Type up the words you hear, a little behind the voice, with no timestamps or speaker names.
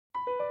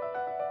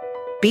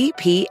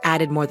BP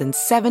added more than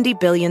 $70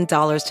 billion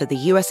to the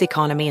U.S.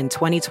 economy in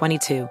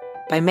 2022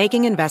 by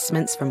making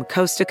investments from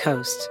coast to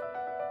coast.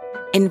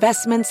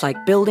 Investments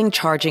like building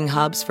charging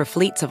hubs for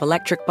fleets of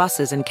electric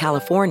buses in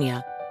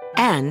California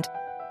and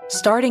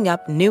starting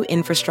up new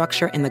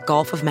infrastructure in the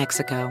Gulf of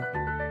Mexico.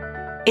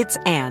 It's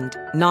and,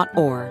 not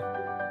or.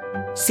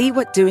 See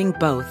what doing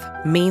both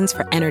means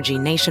for energy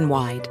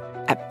nationwide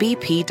at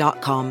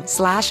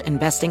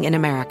bp.com/investing in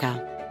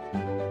America.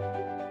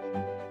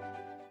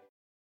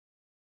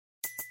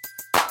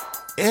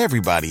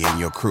 Everybody in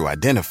your crew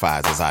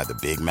identifies as either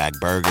Big Mac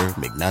Burger,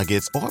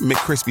 McNuggets, or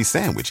McCrispy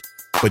Sandwich.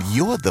 But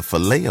you're the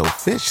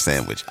Filet-O-Fish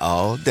Sandwich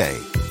all day.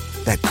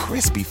 That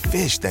crispy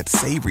fish, that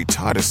savory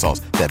tartar sauce,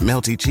 that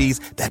melty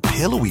cheese, that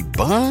pillowy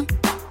bun.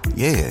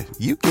 Yeah,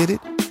 you get it.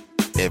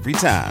 Every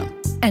time.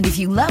 And if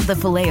you love the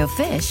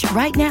Filet-O-Fish,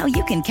 right now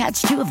you can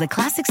catch two of the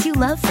classics you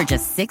love for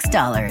just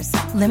 $6.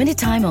 Limited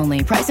time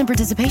only. Price and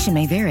participation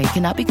may vary.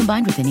 Cannot be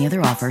combined with any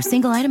other offer.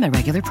 Single item at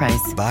regular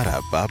price.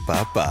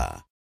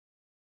 Ba-da-ba-ba-ba.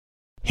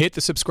 Hit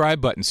the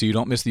subscribe button so you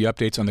don't miss the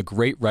updates on the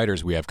great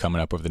writers we have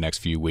coming up over the next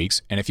few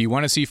weeks. And if you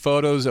want to see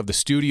photos of the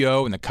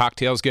studio and the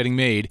cocktails getting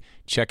made,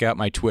 check out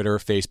my Twitter,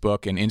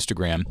 Facebook, and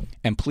Instagram.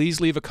 And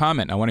please leave a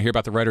comment. I want to hear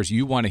about the writers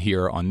you want to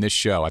hear on this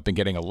show. I've been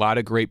getting a lot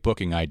of great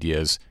booking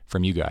ideas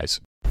from you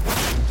guys.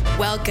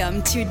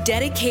 Welcome to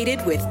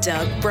Dedicated with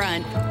Doug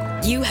Brunt.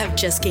 You have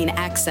just gained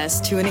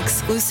access to an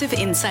exclusive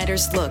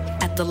insider's look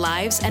at the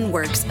lives and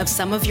works of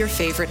some of your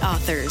favorite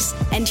authors,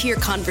 and hear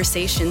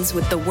conversations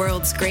with the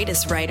world's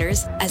greatest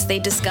writers as they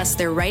discuss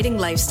their writing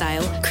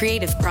lifestyle,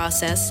 creative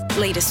process,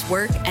 latest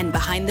work, and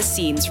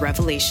behind-the-scenes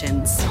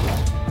revelations.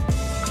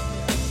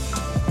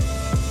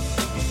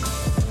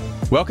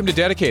 Welcome to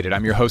Dedicated.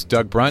 I'm your host,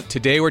 Doug Brunt.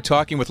 Today we're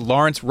talking with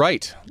Lawrence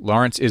Wright.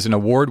 Lawrence is an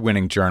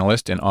award-winning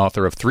journalist and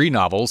author of 3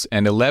 novels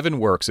and 11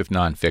 works of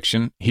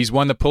nonfiction. He's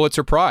won the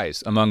Pulitzer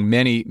Prize, among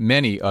many,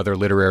 many other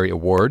literary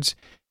awards.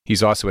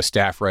 He's also a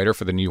staff writer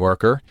for The New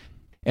Yorker.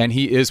 And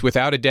he is,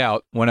 without a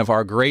doubt, one of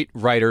our great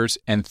writers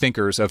and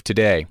thinkers of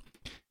today.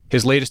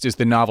 His latest is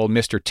the novel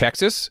Mr.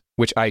 Texas,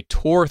 which I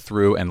tore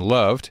through and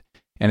loved,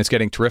 and it's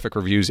getting terrific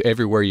reviews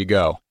everywhere you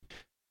go.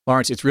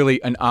 Lawrence, it's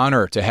really an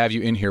honor to have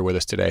you in here with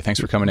us today.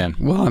 Thanks for coming in.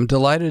 Well, I'm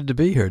delighted to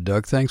be here,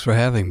 Doug. Thanks for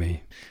having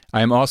me.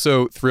 I am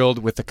also thrilled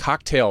with the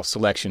cocktail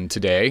selection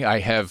today. I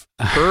have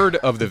heard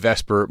of the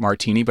Vesper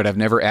martini, but I've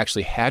never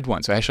actually had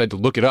one. So I actually had to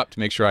look it up to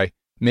make sure I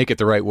make it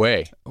the right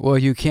way. Well,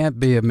 you can't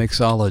be a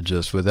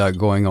mixologist without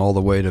going all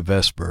the way to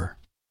Vesper.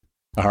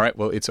 All right.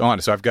 Well, it's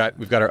on. So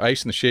we've got our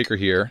ice in the shaker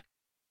here.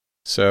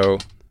 So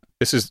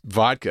this is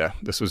vodka.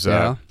 This was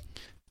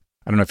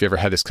I don't know if you ever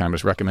had this kind, but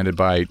it's recommended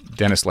by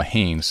Dennis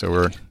Lehane. So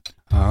we're...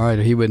 All right,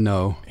 he would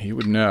know. He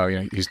would know.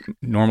 You know, he's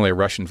normally a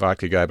Russian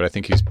vodka guy, but I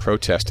think he's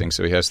protesting,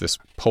 so he has this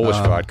Polish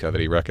vodka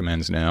that he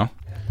recommends now.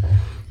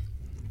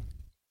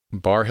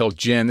 Bar Hill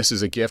Gin. This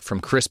is a gift from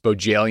Chris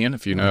Bojalian,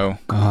 if you know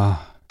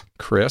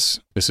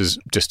Chris. This is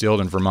distilled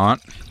in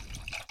Vermont.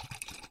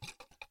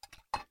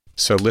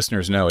 So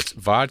listeners know it's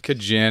vodka,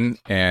 gin,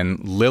 and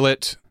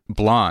Lillet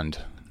Blonde.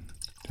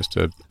 Just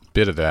a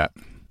bit of that.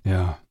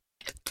 Yeah.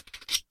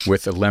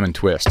 With a lemon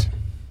twist.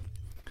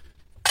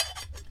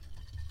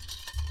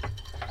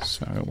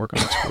 So I'm going to work on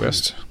the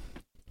twist.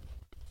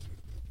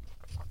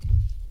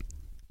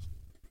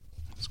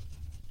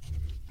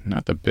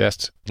 Not the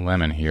best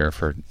lemon here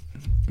for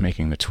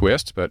making the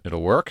twist, but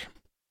it'll work.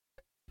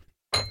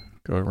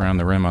 Go around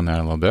the rim on that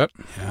a little bit.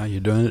 Yeah,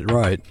 you're doing it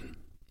right.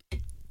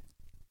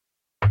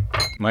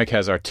 Mike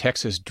has our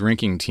Texas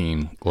drinking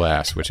team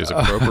glass, which is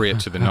appropriate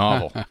to the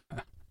novel.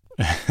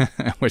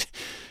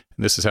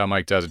 This is how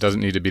Mike does it. It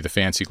doesn't need to be the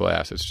fancy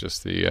glass. It's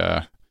just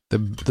the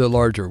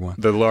larger one.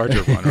 The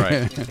larger one,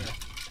 right.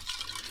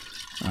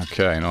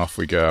 Okay, and off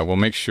we go. We'll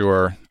make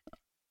sure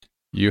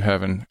you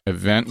have an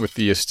event with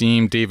the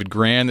esteemed David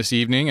Gran this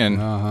evening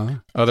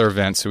and other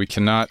events, so we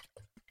cannot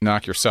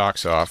knock your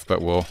socks off, but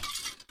we'll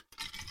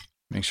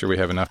make sure we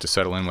have enough to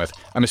settle in with.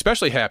 I'm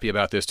especially happy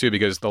about this, too,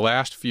 because the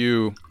last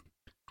few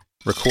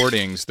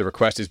recordings, the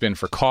request has been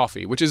for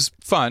coffee, which is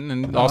fun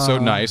and also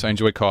nice. I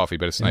enjoy coffee,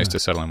 but it's nice to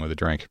settle in with a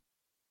drink.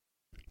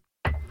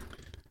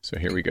 So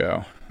here we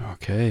go.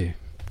 Okay.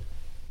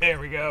 There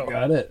we go.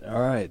 Got it. All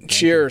right.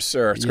 Cheers,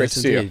 sir. It's great to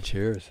see you.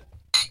 Cheers.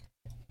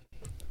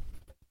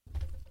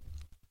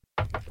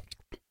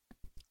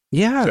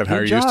 Yeah. Is that how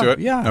you're used to it?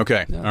 Yeah.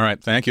 Okay. Yeah. All right.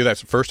 Thank you.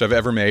 That's the first I've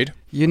ever made.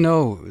 You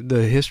know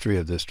the history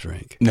of this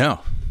drink?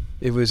 No.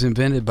 It was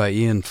invented by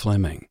Ian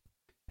Fleming.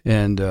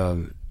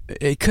 And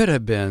it could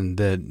have been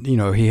that,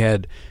 he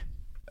had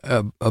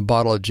a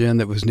bottle of gin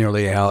that was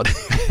nearly out,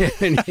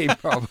 and he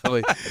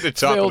probably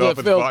filled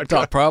the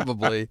top,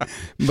 probably.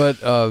 But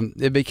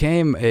it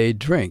became a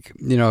drink,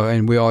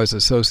 and we always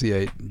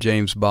associate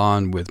James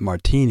Bond with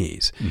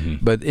martinis.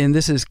 Mm-hmm. And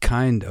this is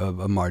kind of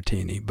a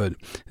martini, but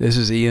this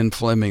is Ian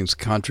Fleming's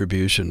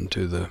contribution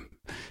to the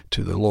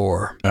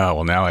lore. Oh,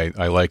 well, now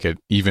I like it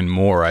even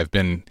more. I've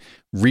been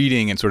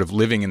reading and sort of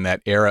living in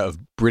that era of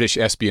British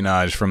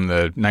espionage from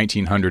the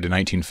 1900 to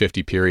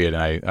 1950 period,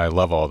 and I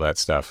love all that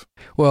stuff.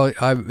 Well,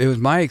 it was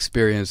my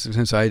experience,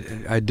 since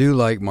I do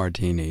like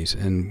martinis,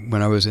 and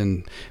when I was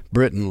in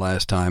Britain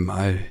last time,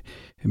 I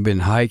had been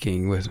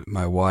hiking with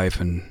my wife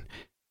and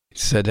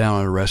sat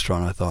down in a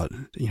restaurant. I thought,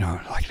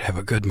 I'd like to have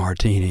a good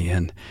martini,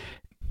 and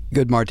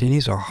good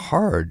martinis are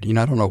hard.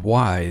 I don't know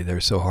why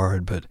they're so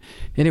hard, but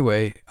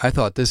anyway, I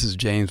thought this is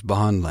James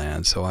Bond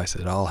land, so I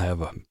said I'll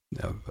have a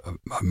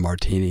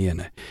martini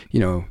and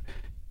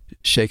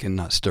shaken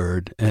not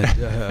stirred,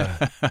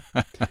 and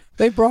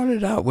they brought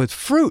it out with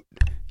fruit,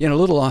 a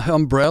little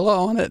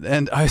umbrella on it,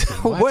 and I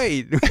said,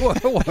 wait,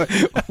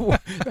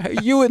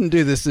 you wouldn't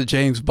do this to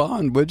James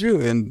Bond, would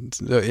you? And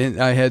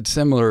I had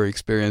similar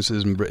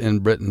experiences in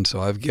Britain,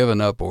 so I've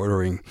given up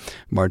ordering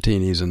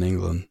martinis in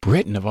England.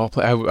 Britain, of all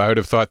places, I would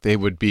have thought they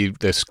would be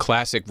this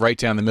classic right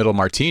down the middle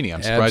martini.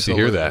 I'm surprised to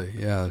hear that.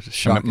 Yeah,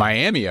 in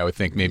Miami, I would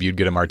think maybe you'd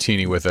get a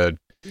martini with a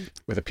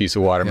piece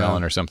of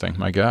watermelon or something.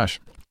 My gosh.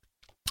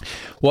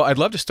 Well, I'd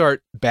love to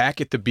start back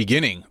at the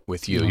beginning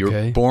with you. Okay. You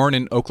were born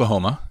in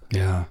Oklahoma.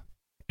 Yeah.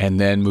 And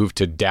then moved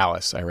to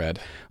Dallas, I read.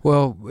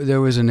 Well,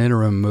 there was an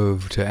interim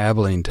move to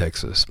Abilene,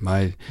 Texas.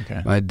 My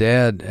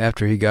dad,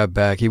 after he got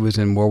back, he was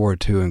in World War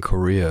II in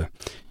Korea.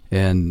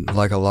 And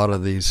like a lot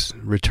of these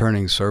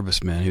returning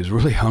servicemen, he was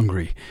really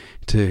hungry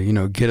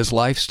to, get his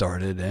life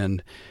started.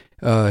 And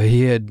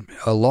he had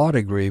a law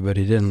degree, but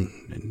he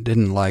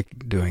didn't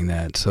like doing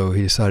that. So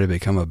he decided to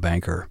become a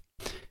banker.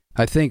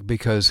 I think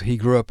because he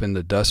grew up in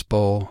the Dust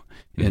Bowl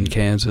in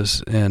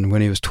Kansas, and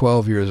when he was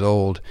 12 years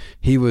old,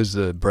 he was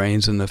the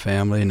brains in the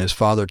family, and his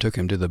father took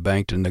him to the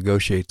bank to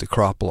negotiate the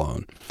crop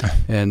loan.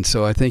 And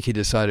so I think he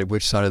decided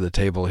which side of the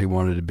table he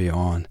wanted to be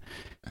on.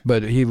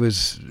 But he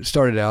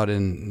started out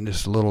in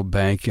this little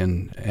bank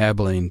in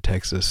Abilene,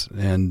 Texas,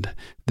 and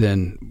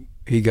then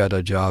he got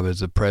a job as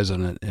the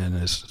president in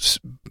his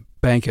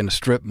bank in a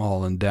strip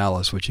mall in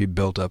Dallas, which he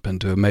built up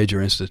into a major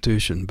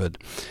institution. But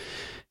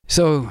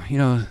so,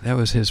 that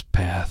was his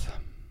path.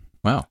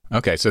 Wow.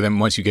 Okay. So then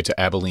once you get to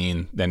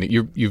Abilene, then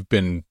you've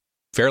been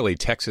fairly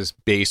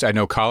Texas-based. I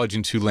know college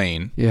in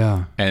Tulane.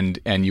 Yeah. And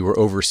you were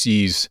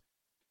overseas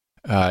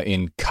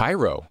in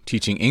Cairo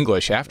teaching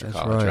English after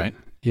college, right?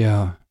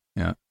 Yeah.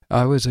 Yeah.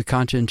 I was a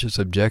conscientious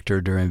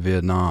objector during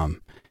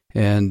Vietnam,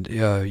 and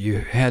you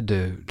had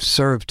to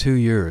serve 2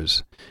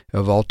 years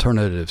of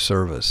alternative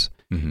service.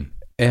 Mm-hmm.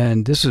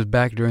 And this was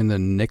back during the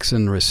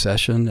Nixon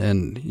recession,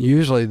 and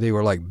usually they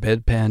were like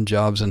bedpan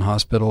jobs in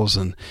hospitals,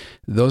 and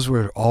those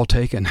were all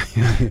taken,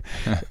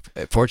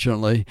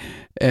 fortunately.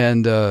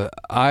 And you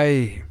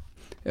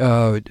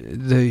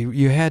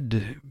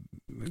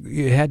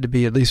had to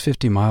be at least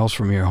 50 miles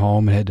from your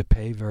home, and had to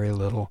pay very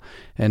little,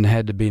 and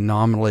had to be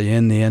nominally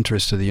in the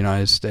interest of the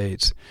United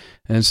States.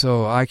 And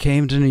so I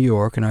came to New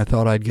York, and I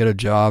thought I'd get a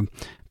job.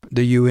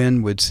 The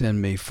UN would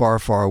send me far,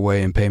 far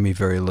away and pay me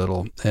very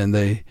little, and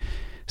they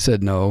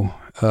said no.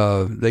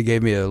 They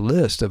gave me a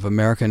list of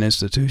American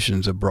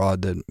institutions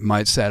abroad that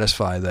might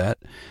satisfy that.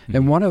 Mm-hmm.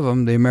 And one of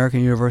them, the American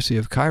University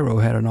of Cairo,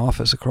 had an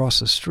office across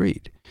the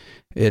street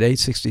at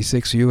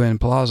 866 UN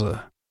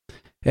Plaza.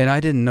 And I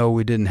didn't know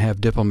we didn't have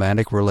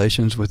diplomatic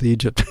relations with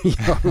Egypt. We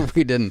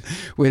didn't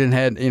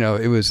have,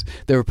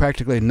 there were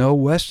practically no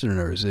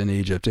Westerners in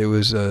Egypt. It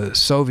was a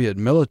Soviet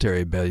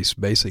military base,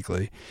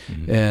 basically.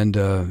 Mm-hmm.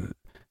 And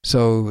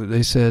so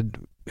they said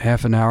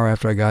half an hour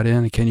after I got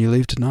in, can you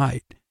leave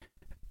tonight?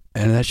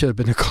 And that should have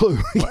been a clue.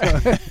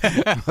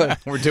 But,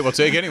 we'll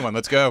take anyone.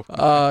 Let's go.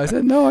 I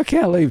said, no, I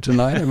can't leave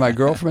tonight. And my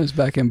girlfriend's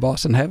back in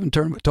Boston. Haven't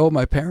told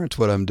my parents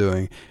what I'm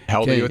doing. How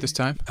old are you at this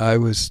time? I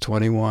was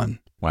 21.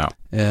 Wow.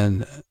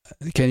 And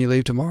can you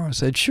leave tomorrow? I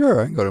said,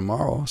 sure, I can go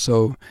tomorrow.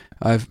 So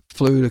I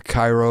flew to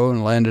Cairo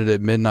and landed at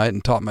midnight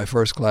and taught my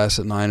first class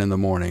at 9 a.m.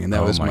 And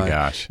that was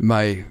gosh.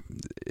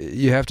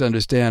 You have to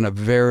understand, a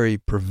very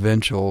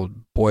provincial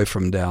boy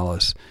from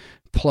Dallas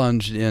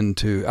plunged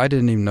into, I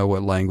didn't even know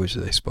what language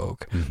they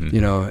spoke,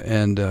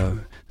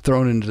 and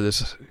thrown into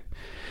this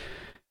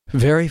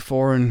very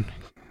foreign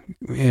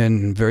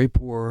and very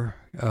poor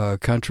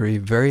country,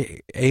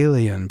 very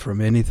alien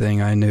from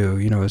anything I knew.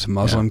 It's a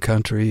Muslim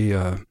country,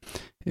 and,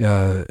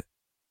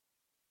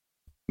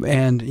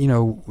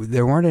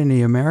 there weren't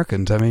any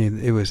Americans. I mean,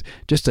 it was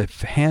just a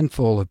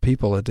handful of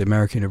people at the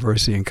American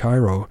University in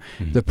Cairo.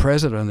 Mm-hmm. The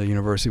president of the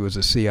university was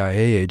a CIA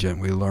agent,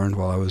 we learned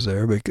while I was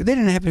there, but they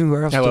didn't have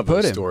anywhere else to put him. I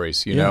love those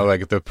stories,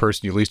 like the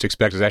person you least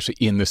expect is actually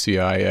in the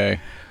CIA.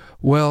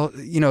 Well,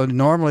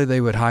 normally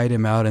they would hide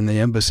him out in the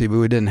embassy, but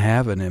we didn't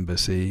have an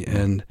embassy.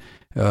 And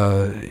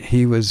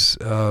he was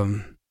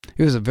a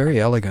very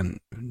elegant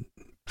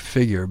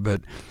figure,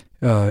 but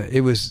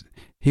he was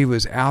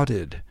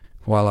outed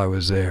while I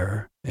was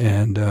there.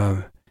 And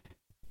the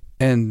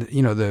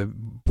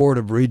Board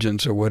of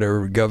Regents or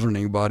whatever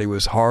governing body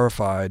was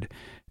horrified,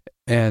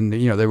 and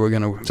they were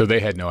going to. So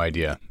they had no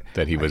idea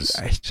that he was.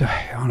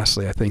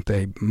 Honestly, I think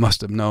they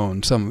must have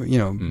known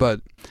but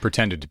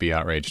pretended to be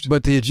outraged.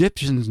 But the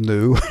Egyptians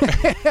knew,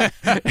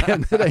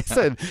 and they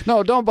said,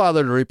 "No, don't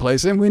bother to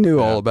replace him. We knew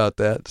all about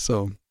that."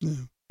 So. Yeah.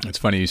 It's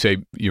funny you say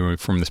you were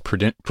from this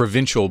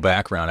provincial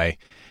background.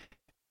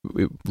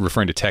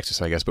 Referring to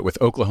Texas, I guess, but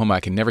with Oklahoma,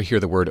 I can never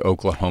hear the word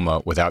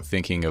Oklahoma without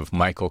thinking of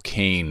Michael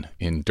Caine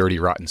in Dirty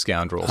Rotten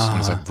Scoundrels. And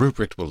it's like,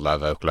 Rupert will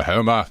love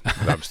Oklahoma,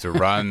 loves to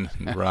run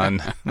and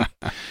run. And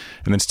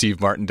then Steve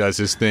Martin does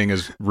his thing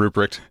as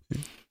Rupert.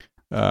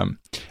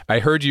 I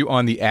heard you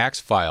on the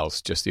Axe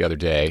Files just the other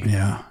day.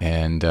 Yeah.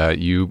 And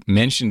you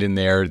mentioned in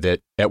there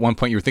that at one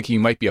point you were thinking you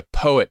might be a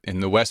poet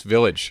in the West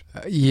Village.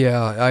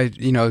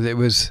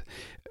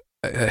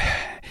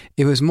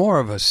 It was more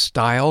of a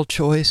style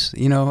choice.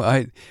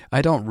 I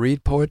don't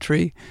read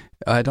poetry.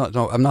 I don't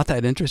know. I'm not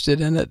that interested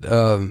in it.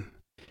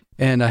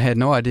 And I had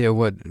no idea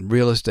what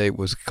real estate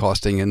was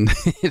costing in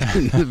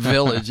the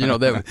village.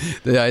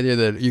 The idea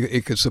that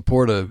it could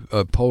support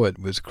a poet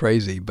was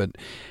crazy. But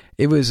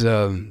it was,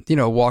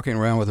 walking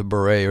around with a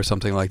beret or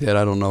something like that.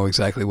 I don't know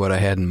exactly what I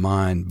had in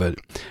mind, but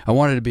I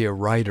wanted to be a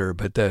writer.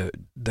 But the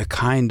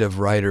kind of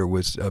writer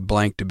was a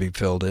blank to be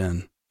filled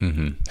in.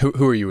 Mm-hmm.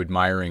 Who are you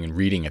admiring and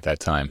reading at that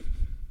time?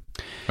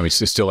 I mean,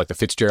 it's still like the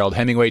Fitzgerald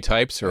Hemingway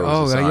types, or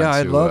was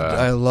I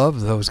loved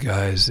those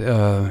guys,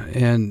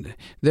 and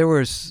there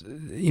was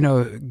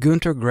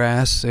Gunter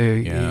Grass,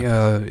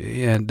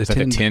 and the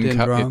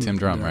Tin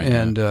Drum, right?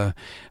 And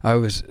I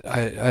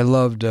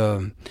loved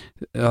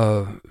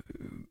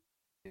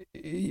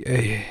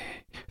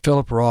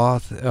Philip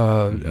Roth,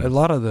 a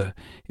lot of the.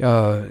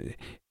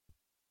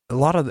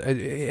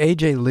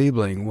 A.J.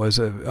 Liebling was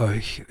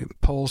a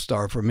pole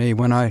star for me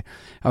when I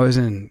was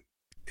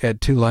at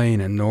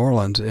Tulane in New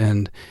Orleans,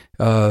 and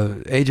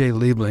A.J.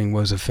 Liebling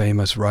was a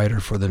famous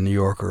writer for the New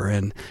Yorker,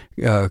 and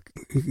he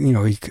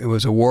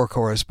was a war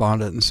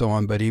correspondent and so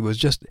on. But he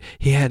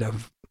had a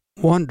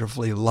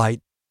wonderfully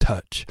light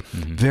touch,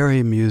 very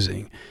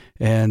amusing,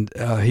 and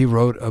he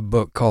wrote a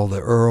book called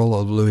The Earl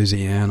of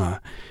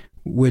Louisiana,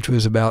 which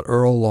was about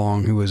Earl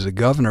Long, who was the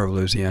governor of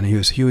Louisiana. He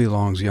was Huey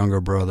Long's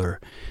younger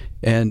brother.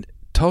 And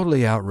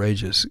totally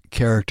outrageous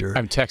character.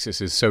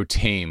 Texas is so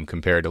tame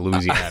compared to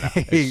Louisiana.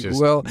 It's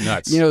just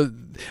nuts.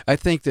 I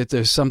think that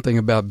there's something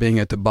about being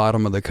at the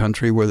bottom of the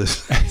country where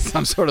there's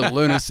some sort of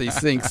lunacy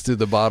sinks to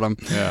the bottom.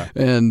 Yeah.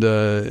 And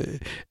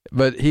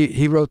but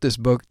he wrote this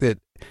book that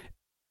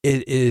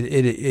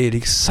it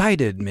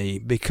excited me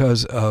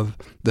because of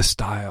the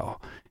style.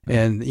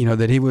 And,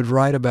 that he would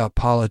write about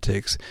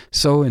politics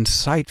so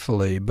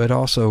insightfully, but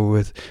also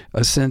with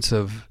a sense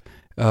of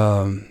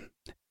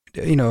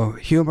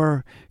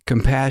humor,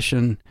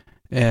 compassion,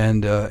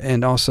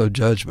 and also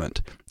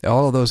judgment.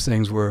 All of those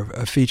things were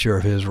a feature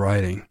of his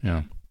writing.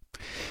 Yeah.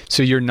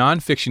 So your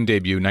nonfiction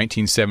debut,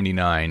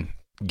 1979,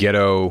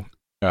 Ghetto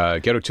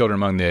Children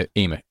Among the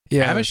Amish.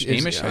 Yeah, Amish.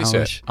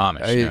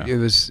 It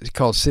was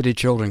called City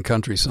Children,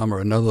 Country Summer,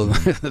 another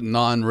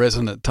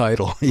non-resonant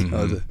title.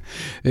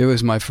 It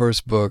was my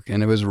first book,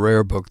 and it was a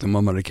rare book the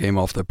moment it came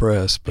off the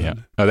press. But. Yeah.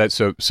 Oh, that's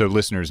so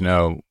listeners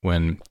know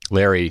when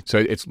Larry. So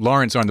it's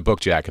Lawrence on the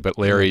book jacket, but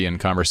Larry in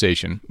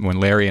conversation. When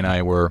Larry and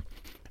I were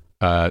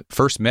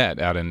first met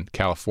out in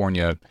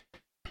California.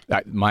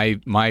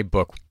 My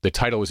book, the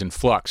title was in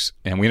flux,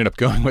 and we ended up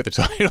going with the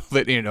title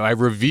that I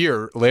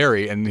revere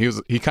Larry, and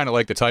he kind of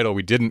liked the title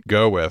we didn't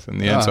go with in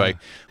the end, so I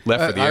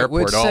left for the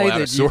airport all out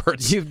of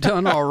sorts. You've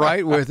done all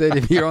right with it.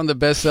 If you're on the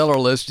bestseller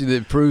list,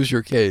 that proves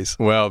your case.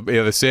 Well,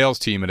 the sales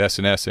team at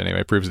S&S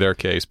anyway proves their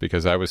case,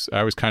 because I was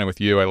kind of with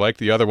you. I liked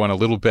the other one a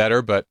little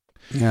better, but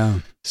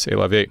c'est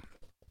la vie.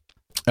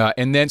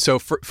 And then so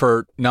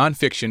for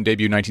nonfiction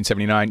debut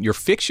 1979, your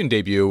fiction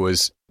debut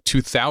was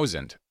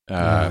 2000.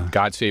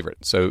 God's Favorite.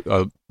 So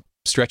a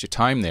stretch of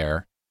time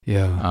there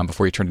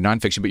before you turned to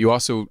nonfiction. But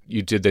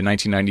you did the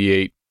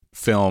 1998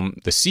 film,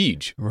 The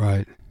Siege.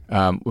 Right.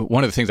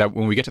 One of the things,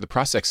 when we get to the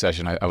prospect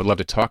session, I would love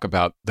to talk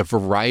about the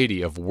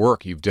variety of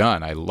work you've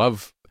done. I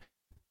love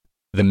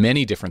the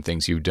many different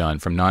things you've done,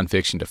 from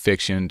nonfiction to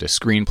fiction to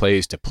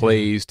screenplays to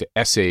plays to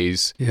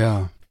essays.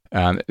 Yeah.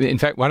 In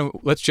fact,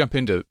 let's jump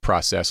into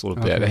process a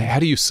little bit. How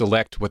do you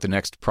select what the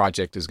next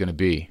project is going to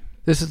be?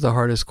 This is the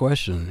hardest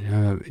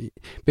question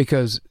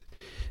because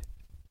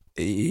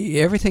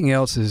everything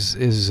else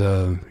is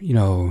a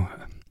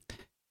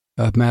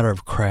matter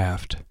of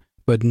craft.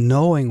 But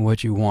knowing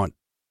what you want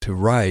to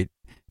write,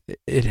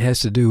 it has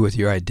to do with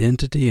your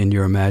identity and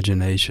your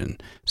imagination.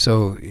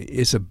 So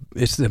it's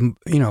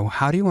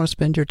how do you want to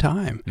spend your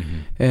time? Mm-hmm.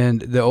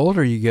 And the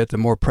older you get, the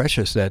more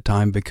precious that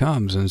time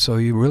becomes. And so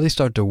you really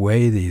start to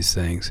weigh these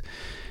things.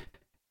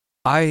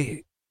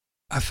 I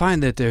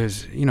find that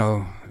there's,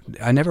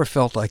 I never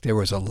felt like there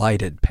was a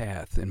lighted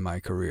path in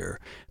my career.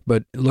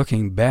 But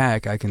looking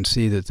back, I can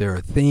see that there are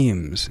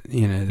themes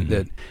in it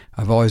that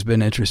I've always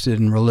been interested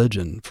in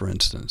religion, for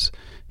instance.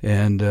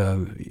 And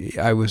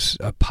I was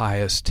a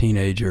pious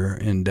teenager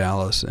in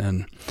Dallas.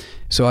 And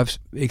so I've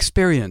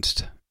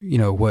experienced,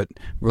 what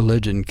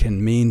religion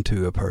can mean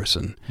to a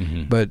person.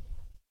 Mm-hmm. But,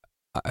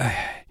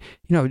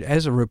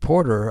 as a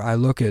reporter,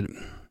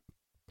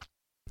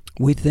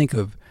 we think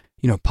of,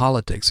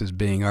 politics as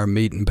being our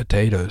meat and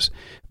potatoes.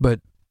 But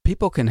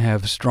people can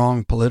have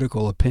strong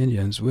political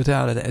opinions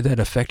without that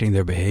affecting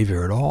their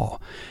behavior at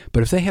all.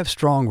 But if they have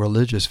strong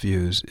religious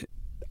views,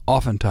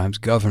 oftentimes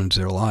governs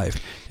their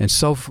life. And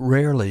so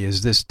rarely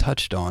is this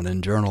touched on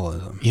in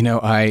journalism.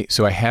 I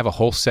have a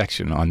whole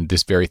section on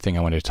this very thing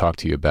I wanted to talk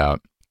to you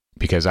about,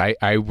 because I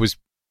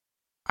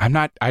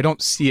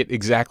don't see it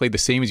exactly the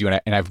same as you,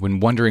 and I've been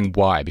wondering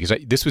why, because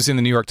this was in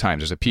the New York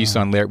Times. There's a piece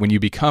on when you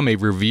become a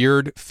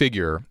revered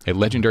figure, a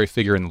legendary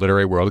figure in the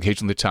literary world.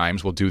 Occasionally the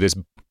Times will do this,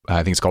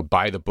 I think it's called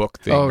buy the book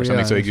thing or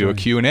something. So they do a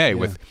Q&A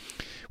with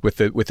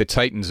the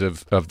titans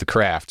of the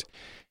craft.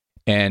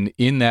 And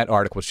in that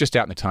article, it's just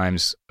out in the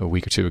Times a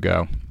week or two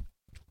ago,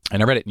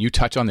 and I read it, and you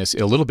touch on this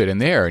a little bit in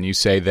there, and you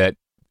say that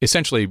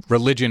essentially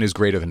religion is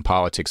greater than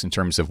politics in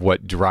terms of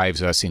what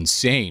drives us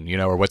insane,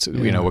 or what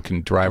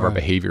can drive our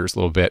behaviors a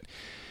little bit.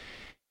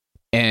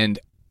 And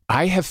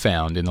I have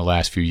found in the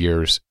last few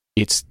years,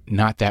 it's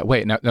not that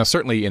way. Now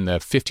certainly in the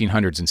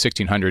 1500s and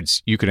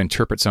 1600s, you could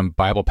interpret some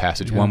Bible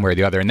passage one way or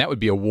the other, and that would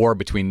be a war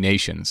between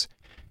nations.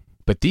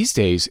 But these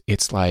days,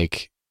 it's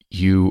like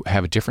you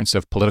have a difference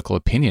of political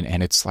opinion,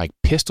 and it's like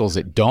pistols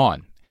at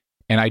dawn.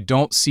 And I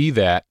don't see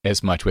that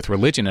as much with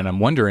religion, and I'm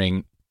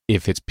wondering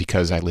if it's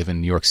because I live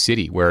in New York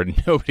City, where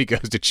nobody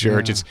goes to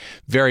church. Yeah. It's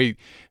very,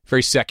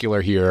 very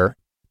secular here.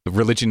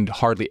 Religion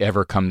hardly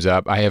ever comes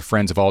up. I have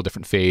friends of all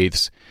different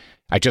faiths.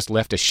 I just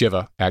left a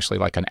shiva, actually,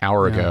 like an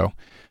hour ago.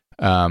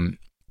 I'm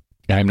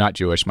not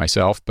Jewish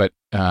myself, but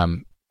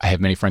I have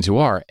many friends who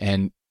are,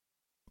 and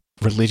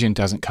religion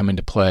doesn't come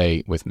into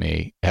play with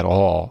me at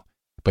all.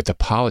 But the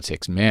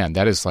politics, man,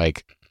 that is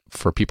like,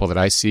 for people that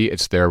I see,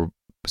 it's their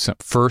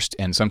first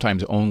and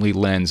sometimes only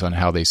lens on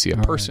how they see a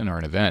person or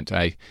an event.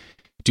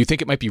 Do you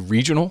think it might be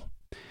regional?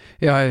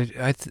 Yeah,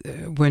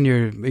 when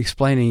you're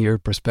explaining your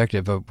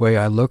perspective, the way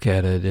I look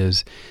at it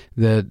is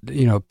that,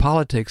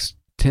 politics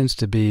tends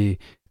to be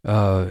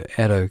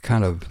at a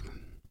kind of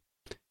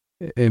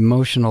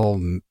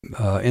emotional,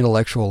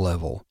 intellectual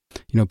level.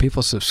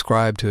 People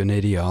subscribe to an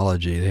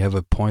ideology. They have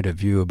a point of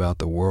view about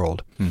the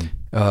world.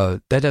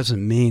 That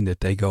doesn't mean that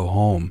they go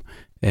home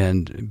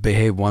and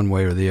behave one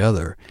way or the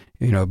other,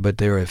 but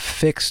they're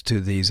affixed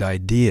to these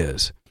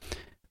ideas.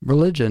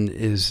 Religion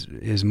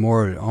is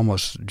more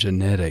almost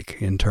genetic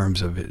in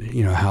terms of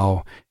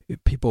how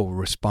people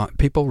respond.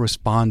 People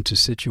respond to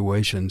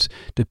situations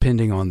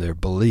depending on their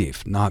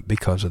belief, not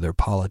because of their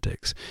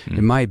politics.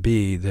 It might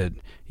be that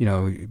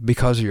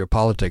because of your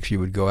politics, you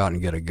would go out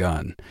and get a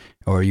gun,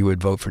 or you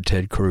would vote for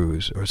Ted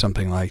Cruz or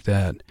something like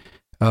that.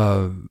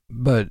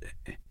 But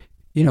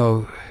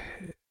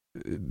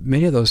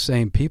many of those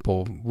same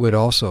people would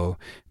also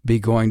be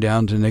going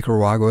down to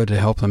Nicaragua to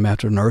help them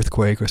after an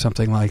earthquake or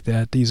something like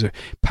that. These are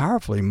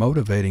powerfully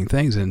motivating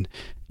things. And,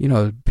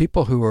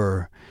 people who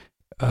are,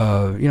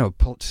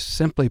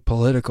 simply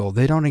political,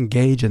 they don't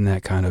engage in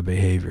that kind of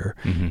behavior.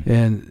 Mm-hmm.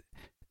 And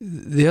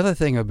the other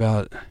thing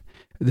about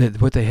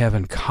that, what they have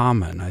in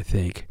common, I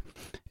think,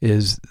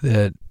 is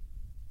that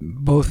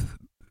both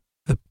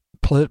the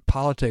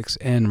politics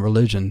and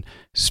religion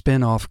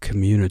spin off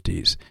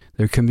communities.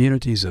 They're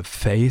communities of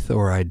faith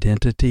or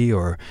identity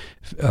or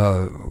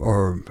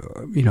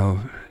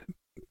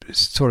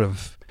sort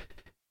of,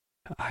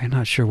 I'm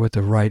not sure what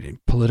the right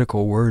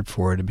political word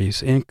for it to be,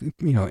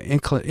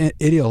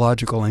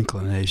 ideological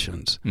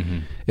inclinations.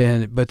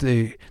 Mm-hmm. But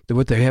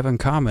what they have in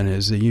common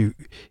is that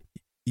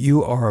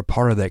you are a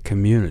part of that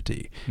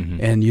community, mm-hmm.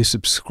 and you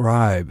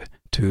subscribe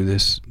to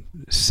this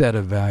set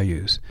of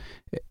values,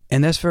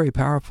 and that's very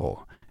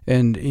powerful.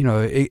 And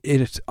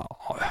it's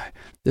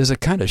there's a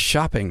kind of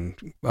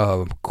shopping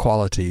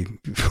quality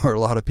for a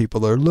lot of people.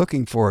 They're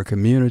looking for a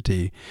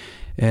community,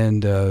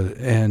 and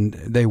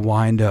they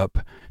wind up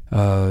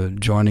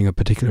joining a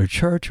particular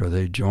church, or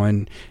they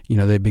join.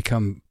 They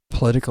become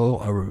political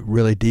or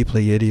really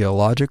deeply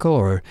ideological,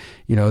 or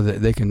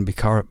they can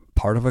become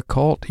part of a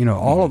cult. All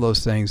mm-hmm. of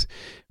those things,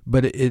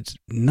 but it's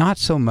not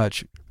so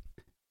much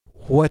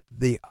what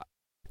the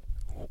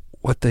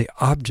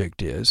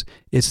object is,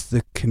 it's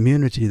the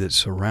community that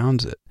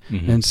surrounds it.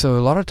 Mm-hmm. And so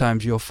a lot of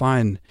times you'll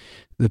find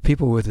the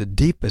people with the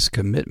deepest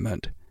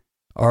commitment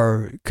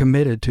are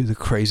committed to the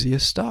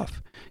craziest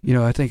stuff.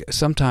 I think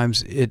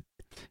sometimes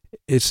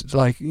it's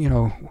like,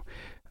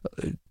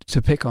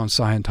 to pick on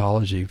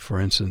Scientology, for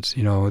instance,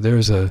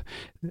 there's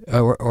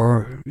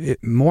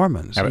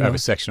Mormons. I have a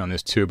section on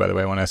this too, by the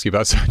way. I want to ask you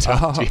about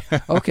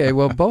Scientology. Okay,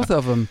 well, both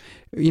of them,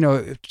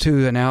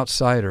 to an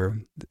outsider,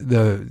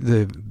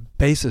 the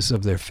basis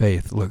of their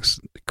faith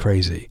looks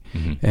crazy.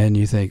 Mm-hmm. And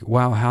you think,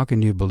 wow, how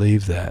can you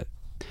believe that?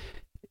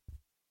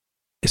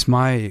 It's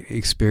my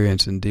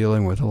experience in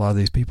dealing with a lot of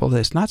these people that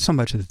it's not so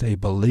much that they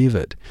believe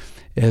it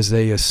as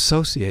they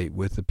associate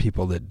with the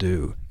people that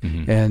do.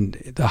 Mm-hmm. And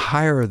the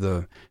higher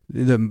the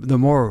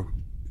more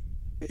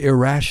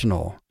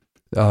irrational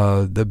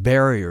the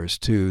barriers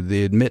to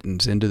the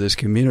admittance into this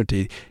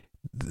community,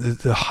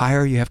 the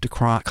higher you have to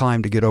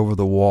climb to get over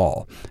the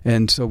wall.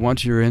 And so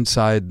once you're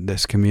inside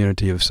this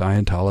community of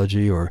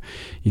Scientology or,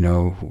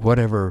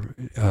 whatever,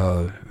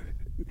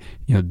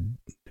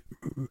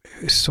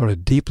 sort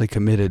of deeply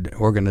committed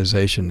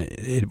organization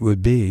it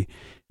would be,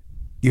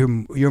 you're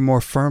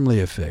more firmly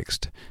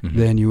affixed mm-hmm.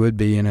 than you would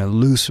be in a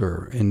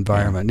looser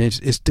environment. Yeah.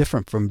 It's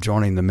different from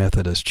joining the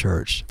Methodist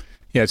Church.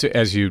 Yeah,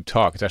 as you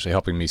talk, it's actually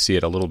helping me see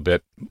it a little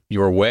bit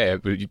your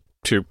way.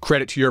 To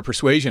credit to your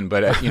persuasion,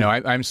 but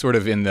I'm sort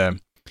of in the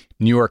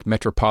New York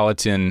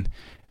metropolitan,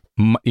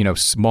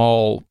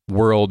 small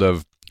world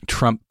of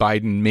Trump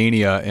Biden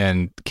mania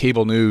and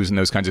cable news and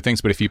those kinds of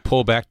things. But if you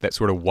pull back that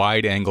sort of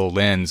wide angle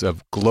lens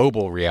of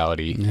global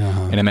reality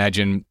and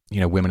imagine,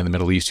 women in the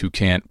Middle East who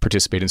can't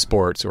participate in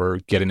sports or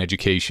get an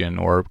education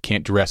or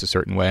can't dress a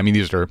certain way. I mean,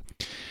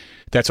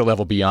 that's a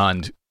level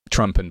beyond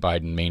Trump and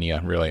Biden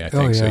mania, really, I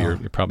think. So you're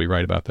probably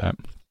right about that.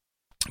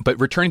 But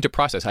returning to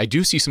process, I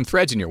do see some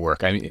threads in your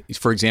work. I mean,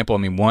 for example,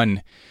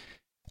 one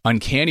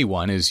uncanny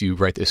one is you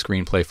write the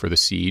screenplay for The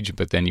Siege,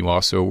 but then you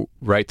also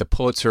write the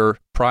Pulitzer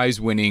Prize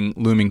winning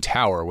Looming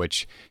Tower,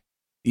 which,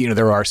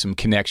 there are some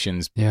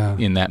connections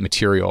in that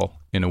material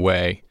in a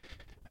way.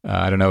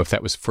 I don't know if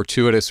that was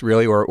fortuitous,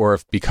 really, or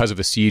if because of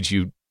The Siege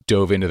you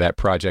dove into that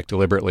project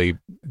deliberately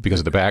because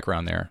of the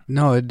background there.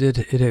 No, it did.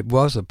 It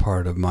was a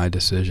part of my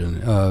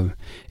decision.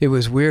 It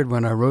was weird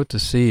when I wrote The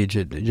Siege.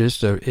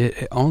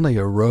 It only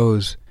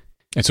arose.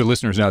 And so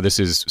listeners know this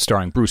is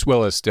starring Bruce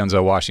Willis,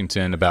 Denzel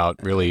Washington, about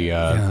really...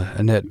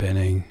 Annette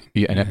Bening.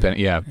 Yeah, Annette Bening.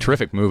 Yeah,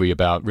 terrific movie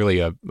about really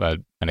an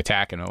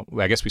attack. And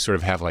I guess we sort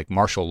of have like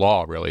martial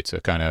law, really, to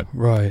kind of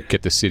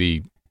get the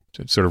city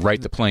to sort of right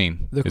the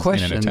plane. The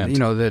question, that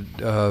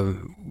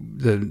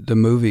the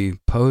movie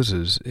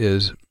poses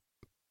is,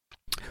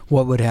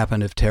 what would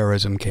happen if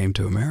terrorism came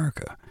to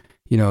America?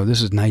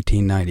 This is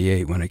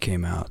 1998 when it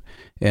came out.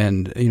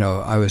 And,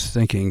 I was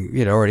thinking,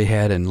 it already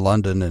had in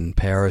London and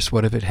Paris.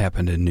 What if it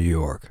happened in New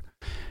York?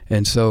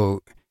 And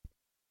so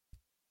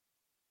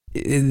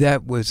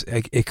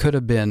it could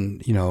have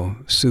been,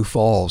 Sioux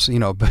Falls,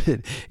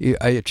 but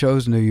I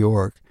chose New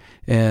York.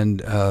 And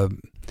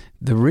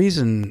the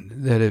reason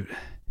that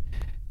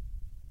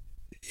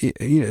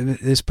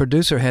this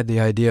producer had the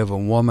idea of a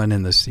woman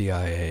in the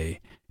CIA,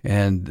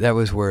 and that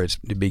was where it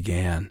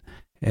began.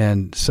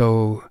 And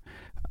so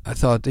I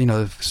thought,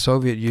 the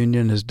Soviet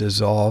Union is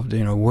dissolved,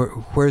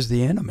 where's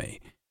the enemy?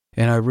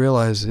 And I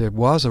realized there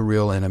was a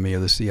real enemy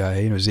of the CIA,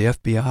 and it was the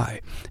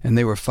FBI. And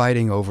they were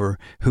fighting over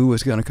who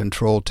was going to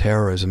control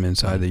terrorism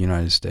inside the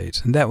United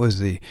States. And that was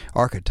the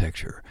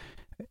architecture.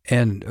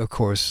 And, of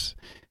course,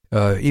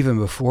 even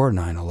before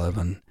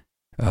 9/11,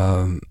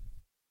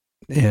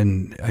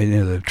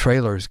 the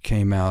trailers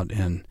came out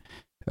in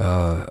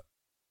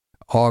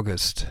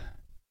August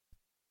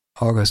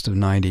of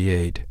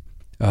 98,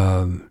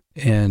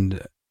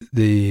 and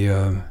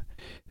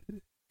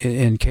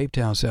in Cape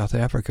Town, South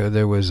Africa,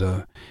 there was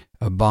a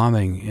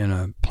bombing in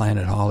a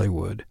Planet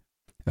Hollywood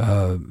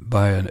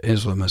by an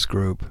Islamist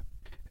group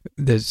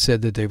that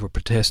said that they were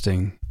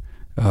protesting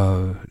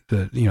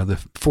the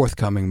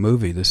forthcoming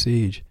movie, The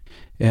Siege,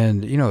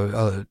 and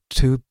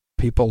 2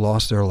 people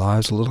lost their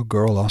lives. A little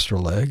girl lost her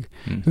leg.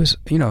 It was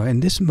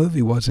and this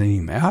movie wasn't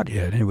even out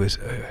yet. It was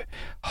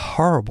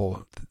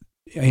horrible.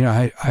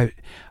 I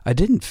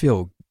didn't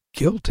feel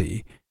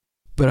guilty,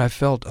 but I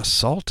felt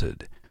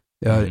assaulted,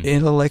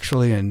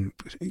 intellectually and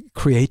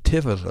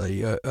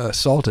creatively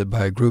assaulted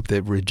by a group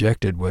that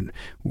rejected what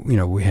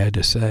we had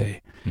to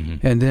say.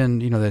 And then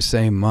that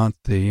same month,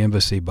 the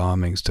embassy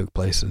bombings took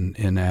place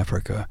in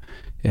Africa,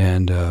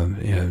 and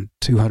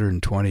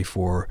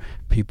 224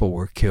 people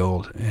were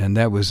killed, and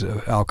that was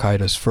Al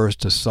Qaeda's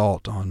first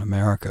assault on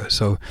America.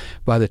 So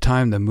by the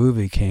time the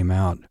movie came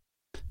out,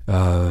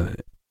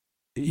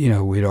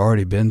 we'd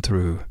already been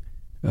through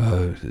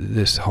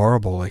this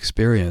horrible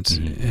experience.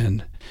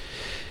 And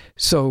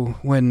so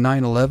when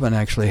 9/11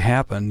 actually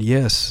happened,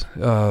 yes,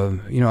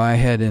 I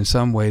had in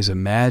some ways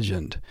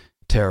imagined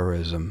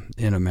terrorism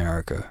in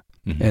America,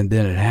 and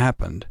then it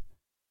happened,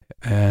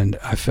 and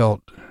I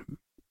felt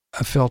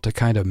a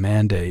kind of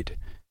mandate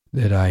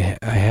that I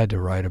had to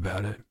write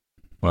about it.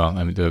 Well,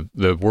 I mean,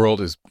 the world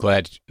is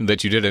glad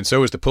that you did, and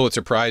so is the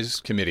Pulitzer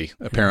Prize committee,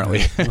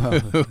 apparently,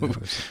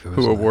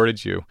 who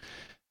awarded you.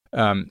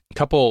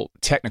 Couple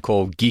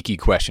technical, geeky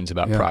questions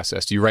about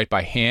process. Do you write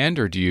by hand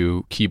or do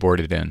you keyboard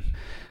it in?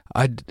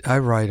 I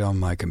write on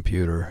my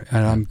computer,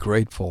 and I'm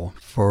grateful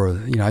for,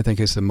 I think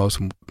it's the most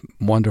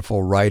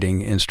wonderful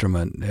writing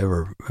instrument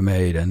ever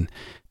made. And,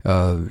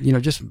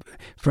 just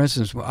for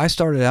instance, I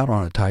started out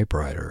on a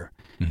typewriter,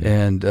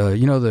 and,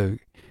 the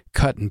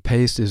cut and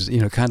paste is,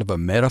 kind of a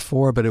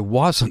metaphor, but it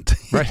wasn't.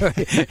 Right.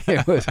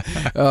 It was,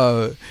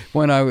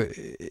 when I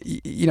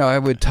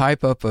would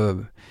type up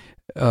a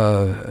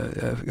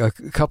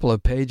couple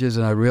of pages,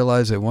 and I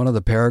realized that one of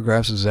the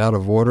paragraphs is out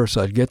of order,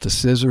 so I'd get the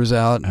scissors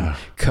out and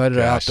cut it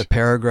out the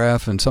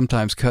paragraph, and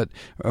sometimes cut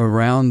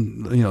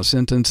around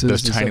sentences.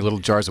 Those tiny little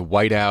jars of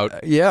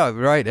whiteout. Yeah,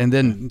 right. And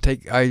then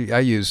I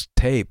use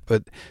tape,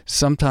 but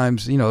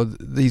sometimes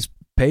these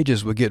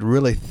pages would get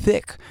really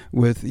thick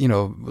with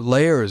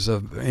layers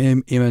of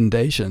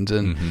emendations,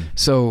 and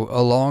so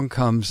along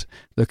comes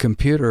the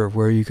computer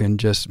where you can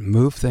just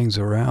move things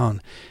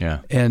around.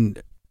 Yeah.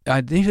 And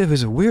I think it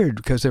was weird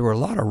because there were a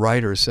lot of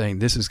writers saying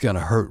this is going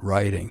to hurt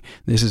writing.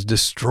 This is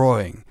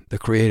destroying the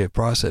creative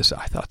process.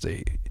 I thought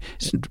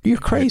you're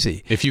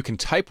crazy. If you can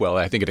type well,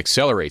 I think it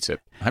accelerates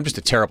it. I'm just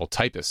a terrible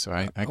typist, so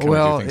I can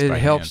do things by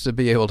it helps hand. to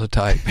be able to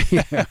type,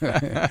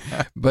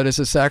 but it's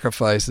a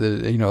sacrifice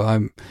that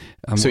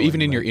I'm so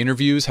even in your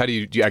interviews, how do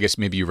you? I guess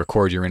maybe you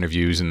record your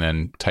interviews and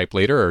then type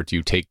later, or do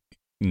you take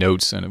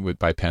notes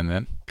by pen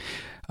then?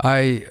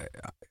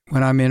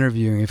 When I'm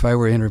interviewing, if I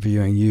were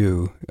interviewing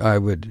you, I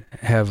would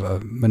have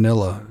a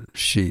manila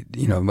sheet,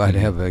 I'd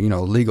have a,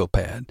 legal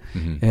pad,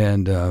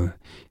 and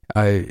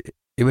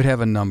it would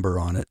have a number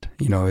on it.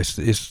 It's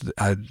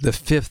the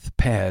fifth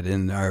pad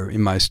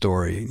in my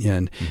story,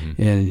 and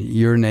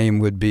your name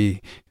would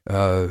be,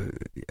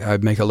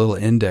 I'd make a little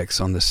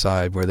index on the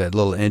side where that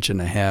little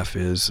 1.5 inches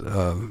is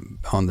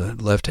on the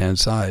left-hand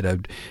side.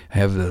 I'd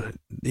have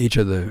each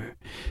of the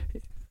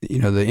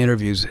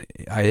interviews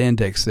I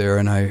index there,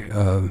 and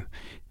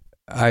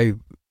I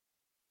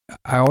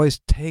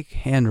always take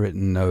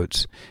handwritten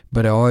notes,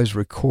 but I always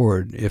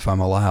record if I'm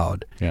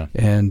allowed. Yeah.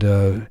 And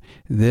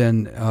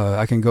then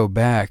I can go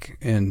back,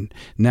 and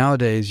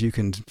nowadays you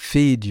can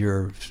feed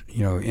your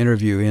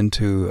interview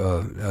into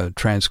a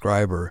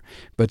transcriber,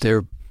 but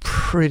they're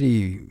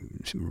pretty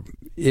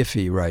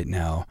iffy right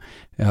now.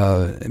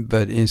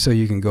 And so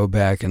you can go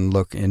back and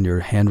look in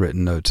your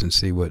handwritten notes and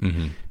see what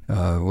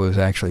was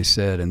actually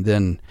said, and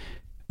then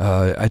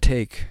I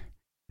take.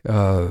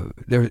 Not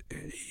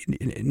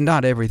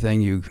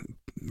everything you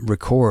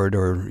record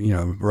or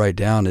write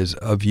down is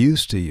of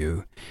use to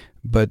you,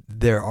 but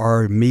there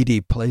are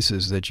meaty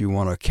places that you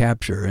want to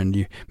capture, and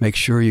you make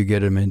sure you get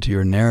them into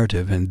your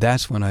narrative, and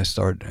that's when I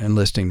start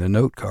enlisting the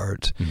note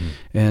cards.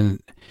 And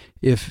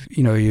if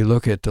you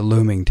look at the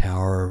Looming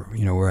Tower,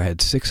 where I had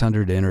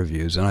 600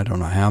 interviews, and I don't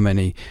know how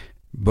many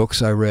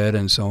books I read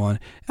and so on,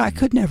 I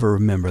could never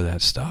remember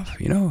that stuff,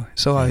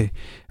 So I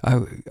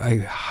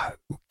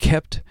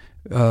kept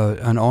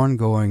an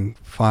ongoing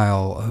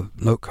file of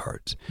note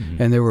cards,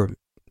 and there were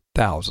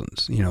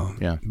thousands,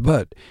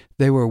 but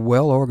they were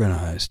well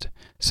organized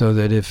so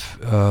that if,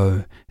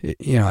 I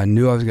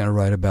knew I was going to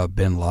write about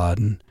bin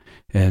Laden,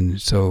 and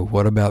so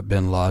what about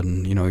bin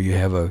Laden? You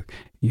have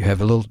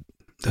those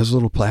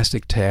little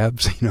plastic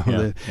tabs,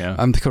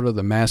 I'm kind of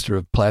the master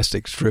of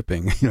plastic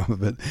stripping,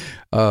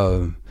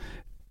 but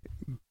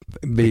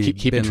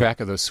keeping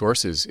track of those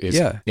sources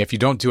is, if you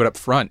don't do it up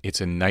front,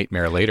 it's a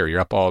nightmare later. You're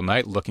up all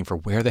night looking for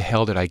where the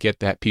hell did I get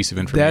that piece of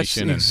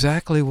information. That's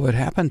exactly what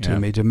happened to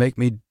me, to make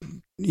me,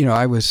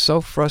 I was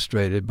so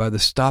frustrated by the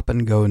stop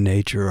and go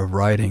nature of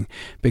writing,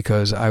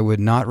 because I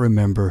would not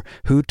remember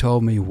who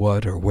told me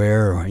what or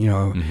where,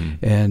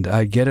 and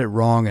I'd get it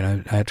wrong,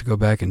 and I had to go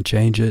back and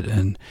change it.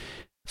 And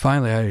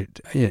finally,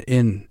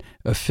 in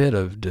a fit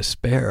of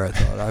despair, I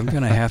thought, I'm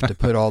going to have to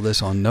put all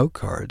this on note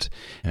cards.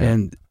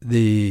 And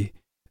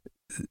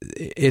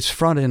it's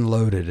front end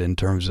loaded in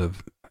terms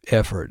of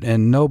effort,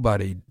 and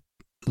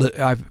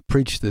I've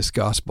preached this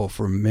gospel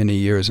for many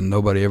years, and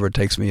nobody ever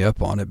takes me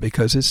up on it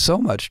because it's so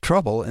much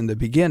trouble in the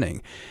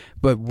beginning.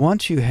 But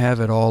once you have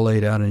it all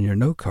laid out in your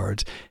note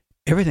cards,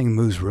 everything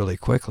moves really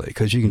quickly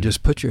because you can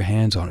just put your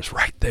hands on it. It's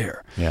right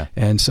there. Yeah.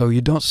 And so you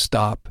don't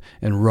stop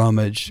and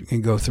rummage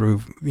and go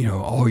through,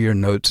 all your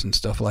notes and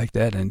stuff like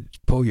that and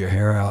pull your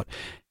hair out.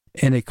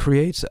 And it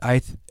creates,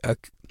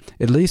 at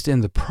least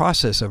in the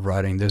process of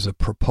writing, there's a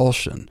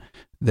propulsion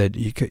that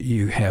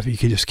you have. You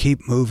can just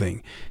keep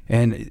moving.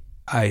 And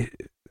I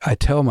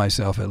tell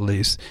myself, at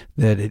least,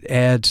 that it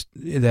adds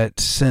that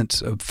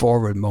sense of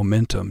forward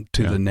momentum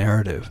to the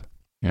narrative.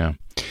 Yeah.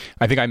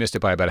 I think I missed it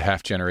by about a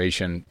half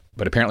generation,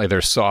 but apparently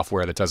there's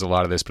software that does a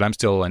lot of this, but I'm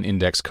still an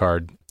index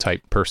card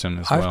type person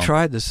as well. I've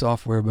tried the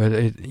software, but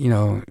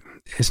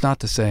it's not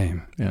the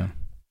same. Yeah.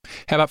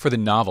 How about for the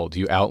novel? Do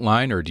you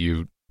outline or do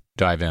you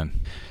dive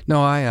in?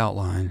 No, I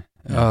outline.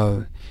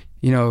 Yeah.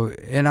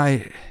 And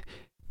I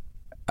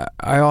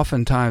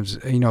oftentimes,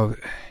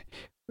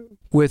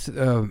 with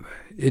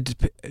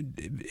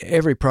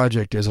every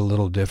project is a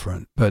little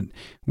different, but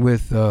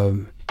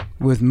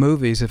with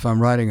movies, if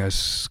I'm writing a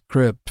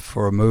script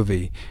for a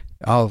movie,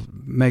 I'll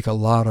make a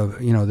lot of,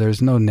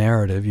 there's no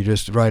narrative. You're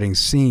just writing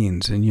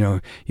scenes, and,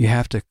 you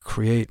have to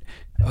create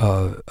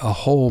a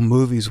whole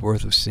movie's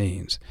worth of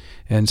scenes.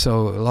 And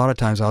so a lot of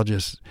times I'll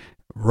just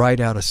write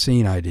out a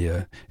scene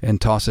idea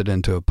and toss it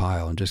into a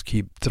pile and just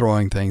keep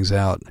throwing things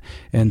out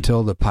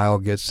until the pile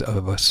gets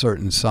of a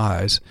certain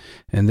size.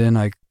 And then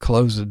I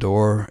close the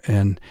door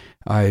and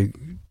I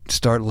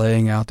start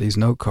laying out these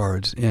note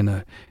cards in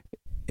a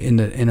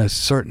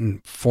certain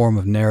form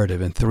of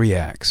narrative in 3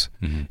 acts.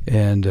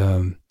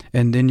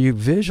 And then you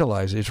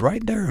visualize it. It's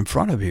right there in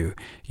front of you.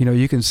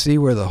 You can see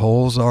where the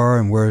holes are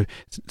and where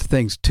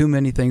too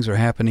many things are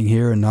happening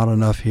here and not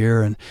enough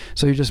here. And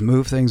so you just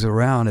move things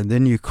around, and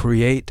then you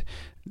create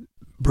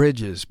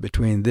bridges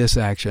between this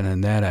action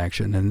and that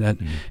action. And that,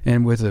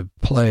 and with a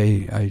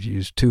play, I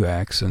use 2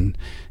 acts. And,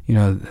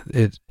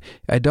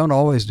 I don't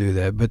always do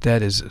that, but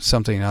that is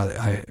something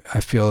I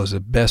feel is the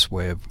best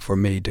way for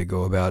me to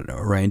go about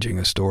arranging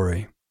a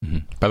story. Mm-hmm.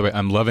 By the way,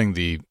 I'm loving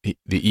the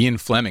Ian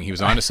Fleming. He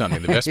was onto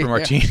something. The Vesper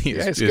Martini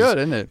it's good,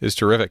 isn't it? Is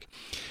terrific.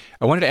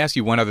 I wanted to ask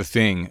you one other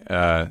thing.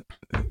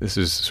 This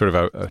is sort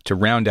of to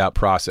round out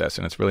process,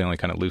 and it's really only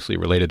kind of loosely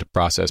related to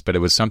process, but it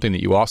was something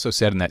that you also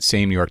said in that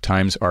same New York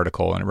Times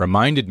article, and it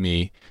reminded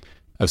me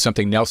of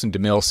something Nelson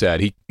DeMille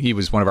said. He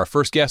was one of our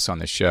first guests on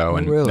this show,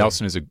 and really?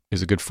 Nelson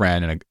is a good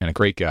friend and a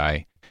great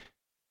guy.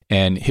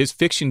 And his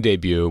fiction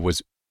debut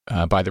was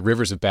by The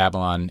Rivers of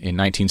Babylon in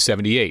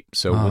 1978,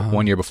 so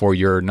 1 year before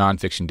your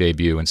nonfiction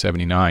debut in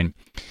 79.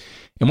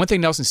 And one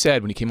thing Nelson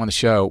said when he came on the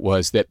show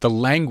was that the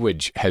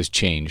language has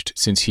changed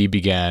since he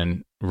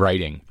began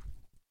writing.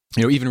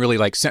 Even really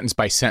like sentence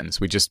by sentence.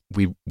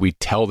 We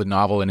tell the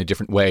novel in a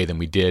different way than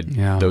we did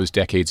those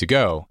decades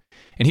ago.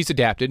 And he's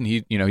adapted, and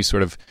he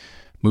sort of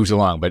moves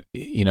along. But,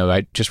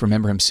 I just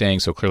remember him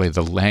saying so clearly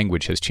the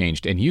language has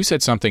changed. And you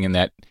said something in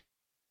that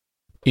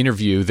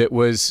interview that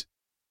was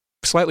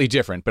slightly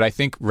different, but I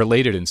think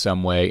related in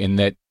some way, in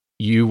that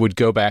you would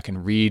go back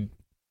and read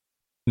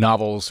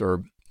novels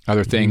or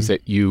other things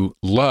that you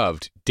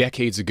loved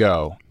decades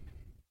ago,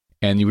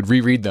 and you would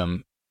reread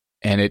them,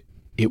 and it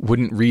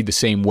wouldn't read the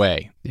same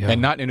way,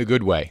 and not in a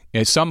good way.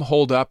 And some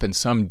hold up and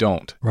some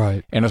don't.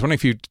 Right. And I was wondering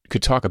if you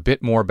could talk a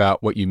bit more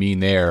about what you mean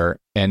there,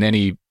 and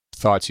any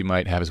thoughts you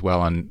might have as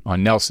well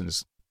on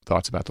Nelson's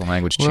thoughts about the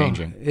language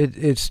changing.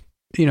 It's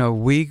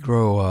we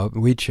grow up,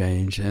 we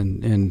change,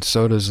 and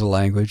so does the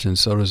language, and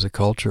so does the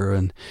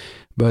culture,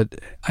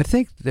 but I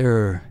think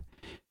maybe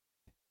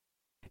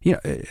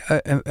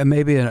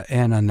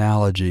an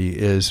analogy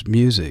is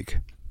music.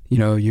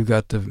 You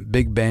got the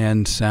big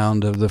band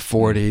sound of the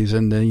 40s,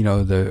 and then,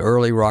 the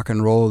early rock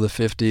and roll of the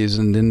 50s,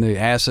 and then the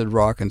acid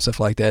rock and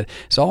stuff like that.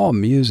 It's all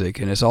music,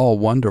 and it's all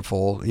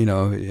wonderful,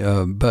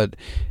 but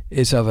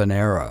it's of an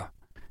era.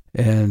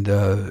 And,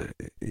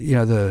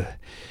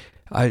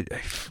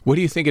 what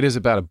do you think it is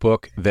about a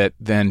book that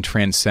then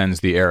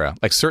transcends the era?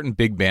 Like certain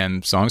big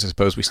band songs, I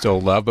suppose we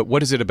still love, but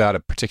what is it about a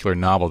particular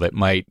novel that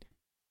might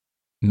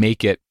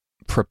make it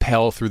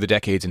propel through the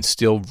decades and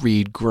still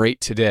read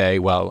great today,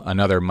 while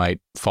another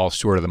might fall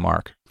short of the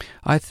mark?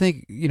 I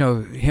think,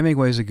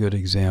 Hemingway's a good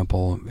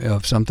example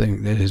of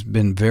something that has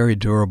been very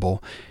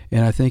durable,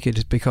 and I think it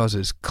is because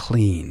it's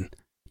clean.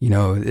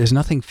 There's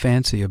nothing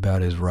fancy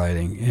about his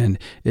writing, and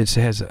it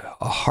has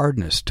a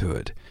hardness to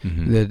it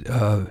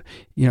that,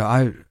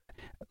 I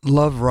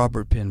love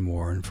Robert Penn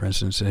Warren, for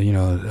instance,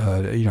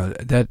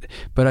 that,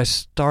 but I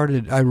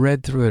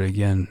read through it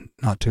again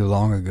not too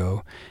long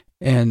ago,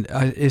 and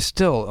it's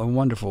still a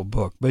wonderful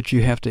book, but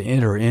you have to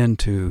enter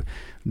into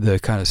the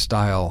kind of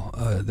style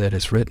that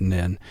it's written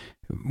in.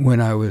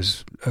 When I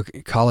was a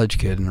college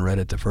kid and read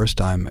it the first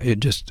time, it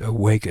just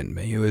awakened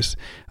me.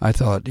 I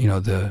thought,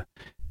 it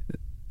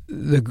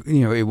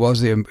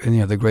was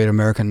the great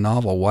American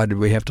novel. Why did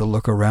we have to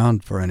look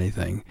around for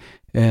anything?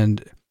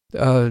 And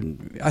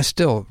I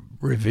still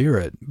revere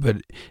it,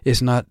 but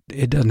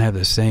it doesn't have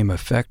the same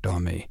effect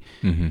on me.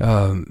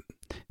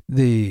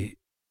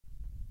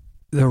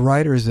 The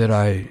writers that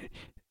I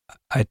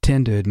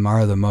tend to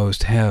admire the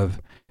most have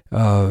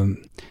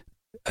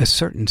a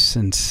certain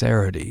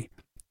sincerity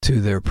to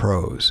their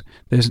prose.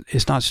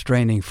 It's not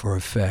straining for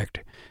effect.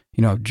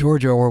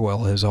 George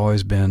Orwell has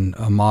always been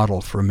a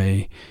model for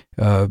me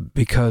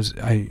because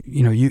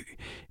you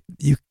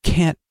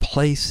can't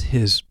place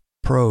his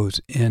prose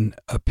in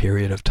a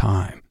period of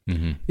time.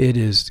 It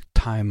is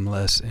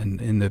timeless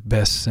in the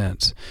best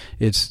sense.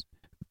 It's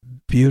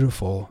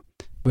beautiful,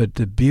 but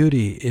the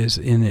beauty is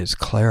in its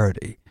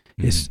clarity.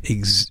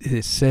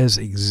 It says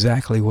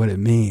exactly what it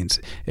means.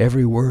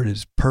 Every word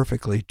is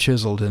perfectly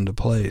chiseled into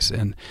place,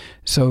 and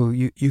so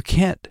you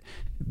can't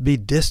be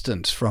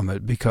distanced from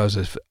it because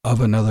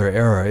of another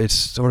era. It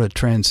sort of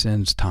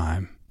transcends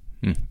time.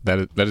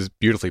 That is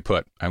beautifully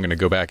put. I'm going to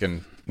go back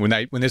and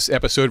when this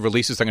episode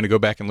releases, I'm going to go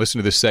back and listen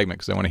to this segment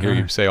because I want to hear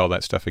you say all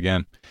that stuff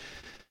again.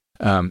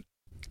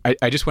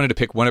 I just wanted to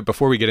pick one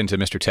before we get into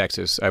Mr.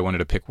 Texas. I wanted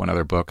to pick one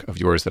other book of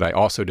yours that I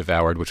also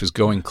devoured, which was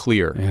Going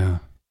Clear,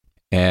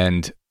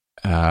 and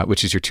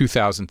which is your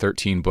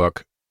 2013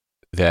 book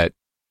that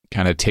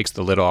kind of takes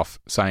the lid off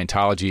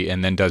Scientology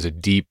and then does a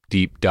deep,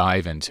 deep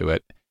dive into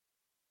it.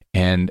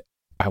 And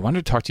I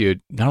wanted to talk to you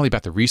not only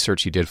about the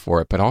research you did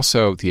for it, but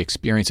also the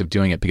experience of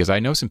doing it, because I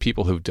know some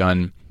people who've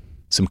done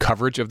some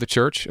coverage of the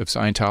church, of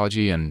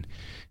Scientology, and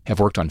have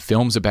worked on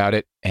films about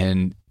it.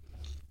 And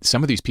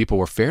some of these people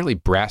were fairly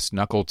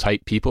brass-knuckle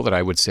type people that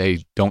I would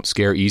say don't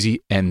scare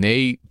easy, and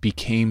they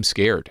became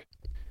scared.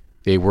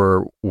 They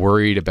were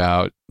worried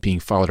about being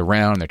followed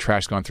around, their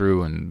trash gone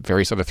through, and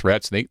various other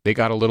threats. They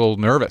got a little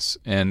nervous,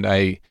 and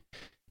I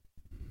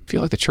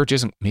feel like the church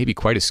isn't maybe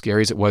quite as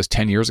scary as it was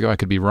 10 years ago. I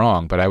could be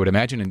wrong, but I would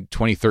imagine in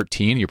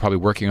 2013, you're probably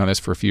working on this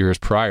for a few years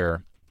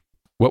prior.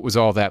 What was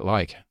all that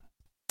like?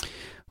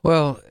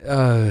 Well,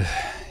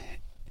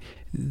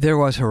 there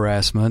was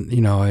harassment,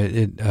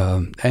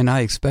 and I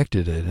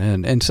expected it,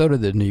 and so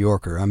did the New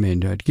Yorker. I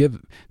mean, I'd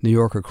give New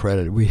Yorker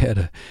credit. We had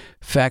a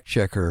fact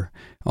checker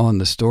on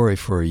the story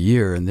for a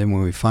year, and then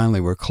when we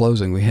finally were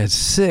closing, we had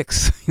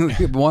 6.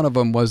 One of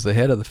them was the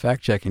head of the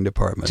fact checking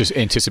department. Just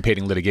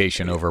anticipating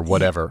litigation over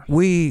whatever.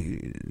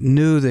 We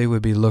knew they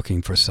would be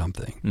looking for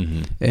something,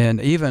 Mm-hmm.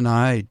 and even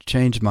I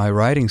changed my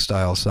writing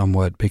style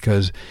somewhat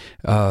because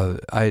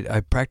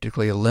I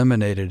practically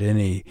eliminated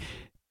any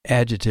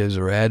adjectives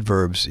or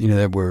adverbs,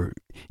 that were,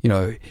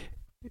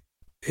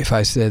 if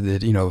I said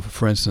that,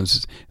 for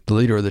instance, the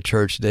leader of the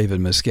church,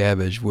 David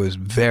Miscavige, was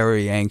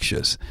very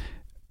anxious,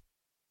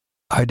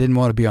 I didn't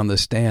want to be on the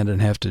stand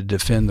and have to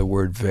defend the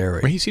word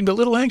very. He seemed a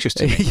little anxious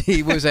to me.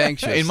 He was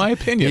anxious. In my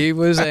opinion. He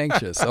was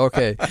anxious.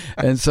 Okay.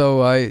 And so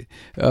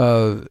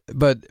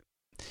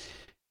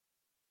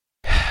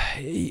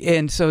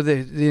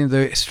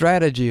the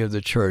strategy of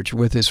the church,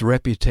 with its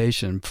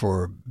reputation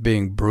for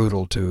being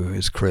brutal to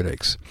its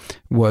critics,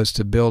 was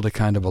to build a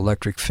kind of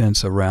electric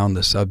fence around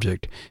the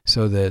subject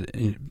so that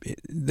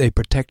they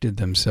protected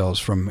themselves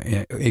from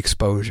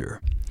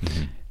exposure.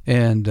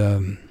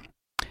 Mm-hmm.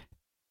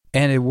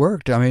 And it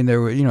worked. I mean,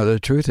 there were, the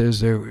truth is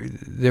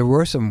there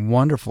were some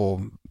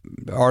wonderful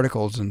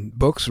articles and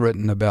books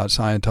written about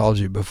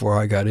Scientology before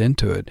I got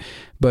into it,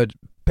 but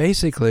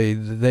basically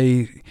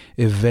they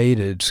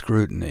evaded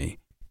scrutiny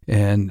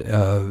and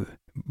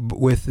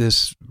with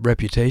this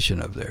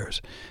reputation of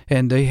theirs,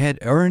 and they had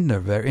earned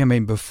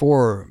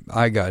before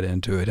I got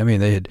into it,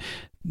 they had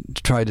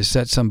tried to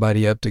set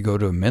somebody up to go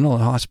to a mental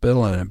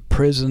hospital and a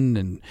prison,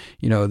 and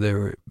there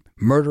were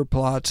murder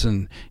plots,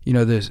 and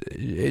there's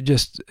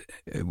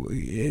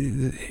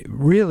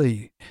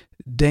really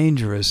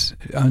dangerous,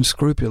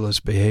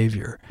 unscrupulous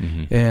behavior.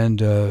 Mm-hmm.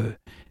 And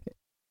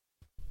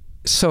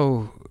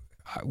so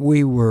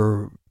we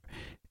were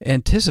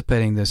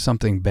anticipating that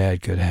something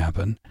bad could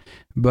happen,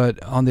 but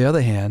on the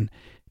other hand,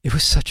 it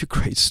was such a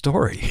great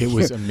story. It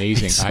was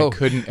amazing. So,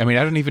 I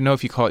don't even know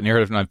if you call it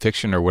narrative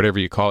nonfiction or whatever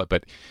you call it,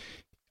 but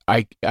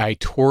I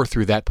tore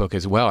through that book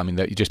as well.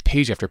 Just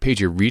page after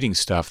page, you're reading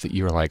stuff that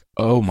you're like,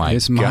 oh my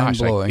it's gosh,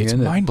 mind-blowing, it's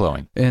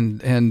mind-blowing.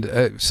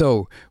 And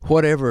so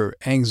whatever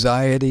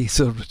anxiety,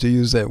 so to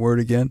use that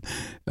word again,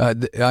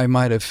 I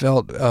might have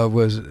felt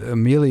was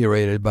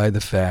ameliorated by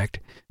the fact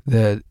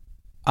that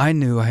I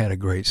knew I had a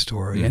great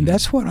story, mm-hmm. and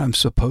that's what I'm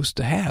supposed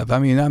to have.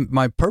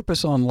 My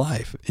purpose in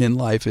life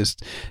is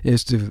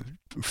to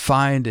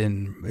find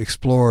and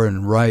explore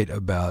and write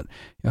about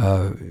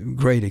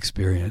great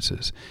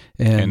experiences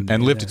and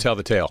live to tell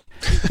the tale.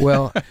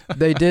 Well,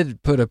 they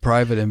did put a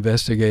private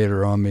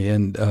investigator on me,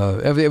 and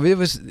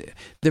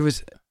there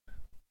was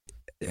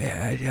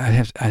an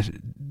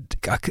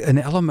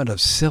element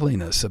of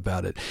silliness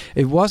about it.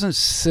 It wasn't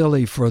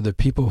silly for the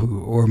people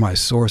who were my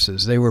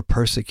sources. They were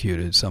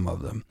persecuted, some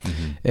of them,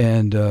 mm-hmm.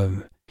 and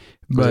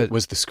but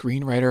was the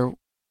screenwriter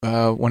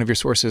one of your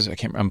sources?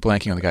 I'm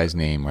blanking on the guy's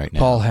name right now.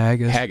 Paul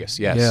Haggis. Haggis,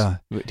 yes. Yeah.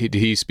 Did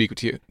he speak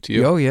to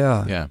you? Oh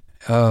yeah. Yeah.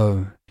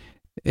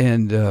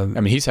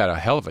 And he's had a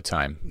hell of a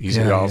time. He's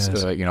got all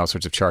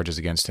sorts of charges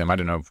against him. I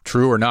don't know,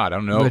 true or not. I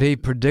don't know. But he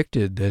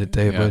predicted that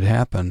they would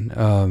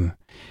happen.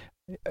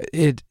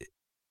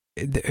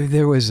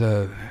 There was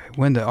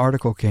when the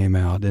article came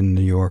out in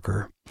New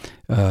Yorker,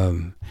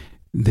 the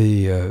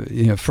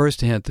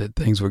first hint that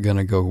things were going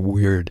to go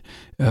weird.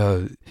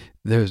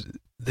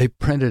 They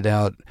printed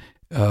out,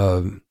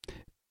 on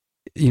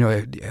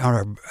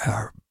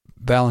our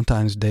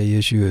Valentine's Day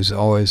issue is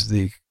always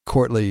the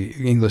courtly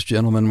English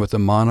gentleman with a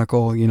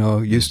monocle.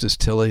 Eustace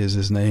Tilley is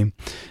his name,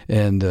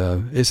 and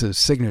it's a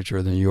signature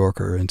of the New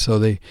Yorker. And so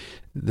they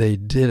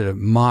did a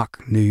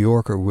mock New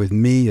Yorker with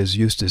me as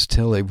Eustace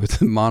Tilley with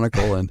the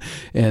monocle,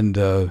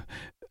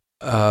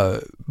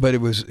 but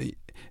it was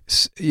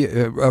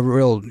a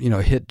real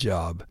hit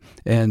job,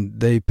 and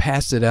they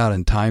passed it out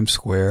in Times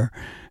Square.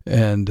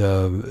 And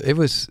it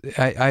was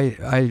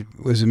I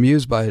was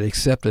amused by it,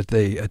 except that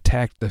they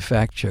attacked the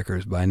fact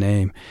checkers by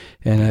name,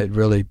 and it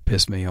really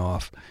pissed me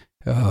off.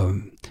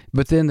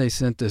 But then they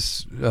sent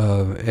this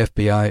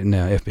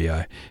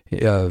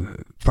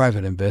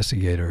private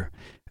investigator.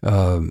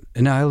 And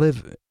now I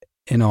live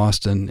in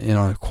Austin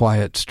on a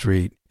quiet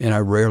street, and I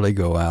rarely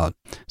go out,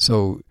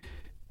 so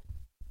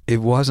it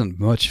wasn't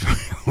much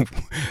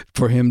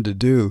for him to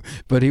do,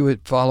 but he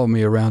would follow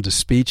me around to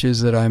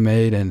speeches that I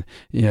made, and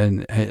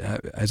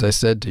as I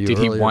said to you earlier,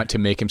 did he want to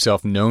make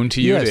himself known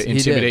to you, yes, to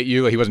intimidate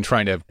you? He wasn't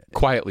trying to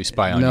quietly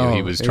spy on you.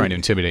 He was trying to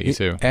intimidate you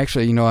too.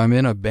 Actually, I'm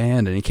in a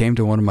band, and he came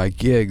to one of my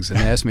gigs and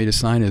asked me to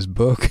sign his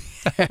book.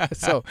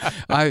 So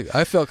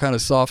I felt kind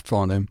of soft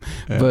on him,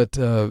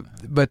 yeah.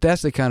 But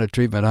that's the kind of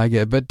treatment I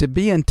get. But to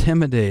be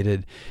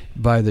intimidated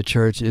by the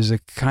church is a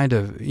kind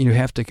of, you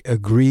have to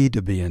agree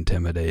to be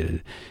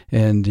intimidated.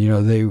 And,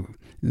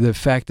 the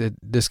fact that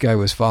this guy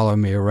was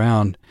following me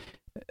around,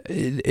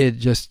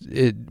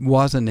 it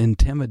wasn't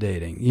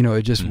intimidating.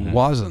 It just mm-hmm.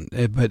 wasn't.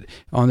 But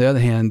on the other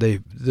hand,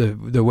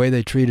 the way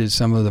they treated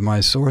some of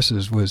my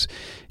sources was,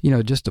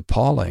 just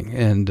appalling.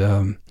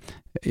 And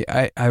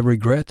I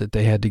regret that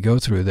they had to go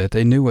through that.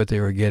 They knew what they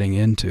were getting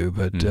into,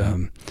 but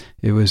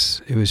it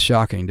was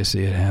shocking to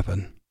see it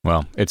happen.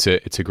 Well, it's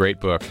a great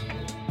book.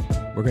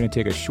 We're going to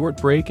take a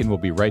short break, and we'll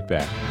be right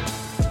back.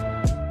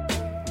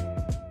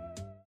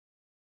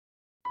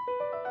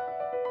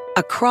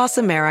 Across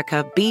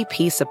America,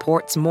 BP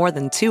supports more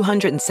than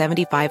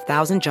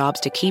 275,000 jobs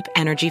to keep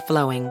energy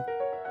flowing.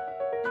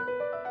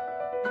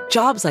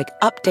 Jobs like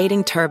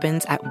updating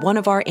turbines at one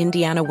of our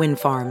Indiana wind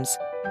farms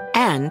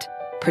and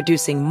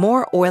producing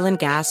more oil and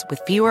gas with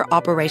fewer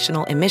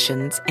operational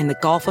emissions in the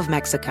Gulf of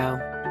Mexico.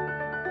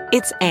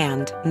 It's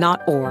and,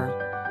 not or.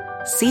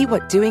 See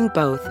what doing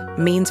both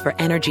means for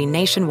energy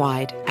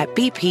nationwide at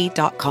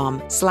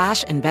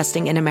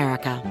bp.com/investing in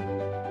America.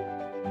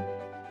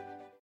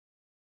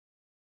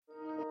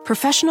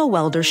 Professional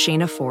welder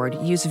Shayna Ford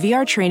used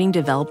VR training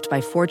developed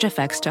by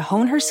ForgeFX to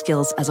hone her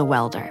skills as a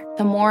welder.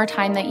 The more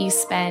time that you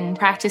spend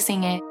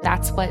practicing it,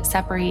 that's what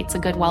separates a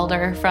good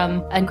welder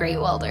from a great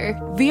welder.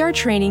 VR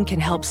training can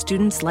help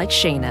students like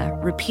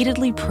Shayna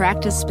repeatedly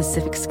practice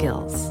specific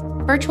skills.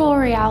 Virtual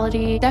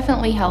reality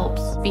definitely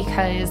helps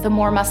because the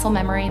more muscle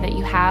memory that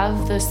you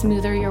have, the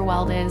smoother your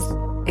weld is.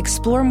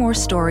 Explore more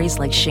stories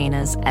like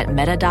Shayna's at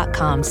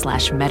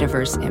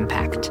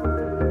meta.com/metaverseimpact.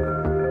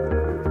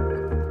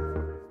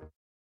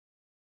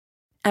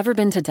 Ever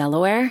been to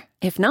Delaware?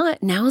 If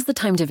not, now's the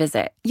time to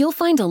visit. You'll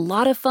find a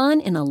lot of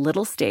fun in a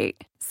little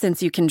state.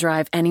 Since you can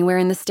drive anywhere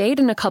in the state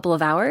in a couple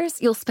of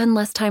hours, you'll spend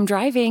less time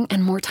driving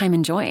and more time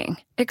enjoying.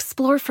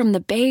 Explore from the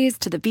bays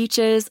to the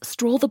beaches,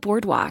 stroll the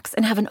boardwalks,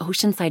 and have an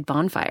oceanside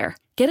bonfire.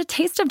 Get a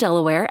taste of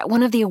Delaware at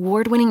one of the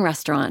award-winning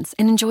restaurants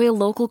and enjoy a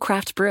local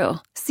craft brew.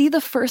 See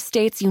the first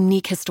state's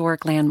unique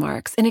historic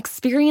landmarks and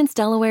experience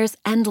Delaware's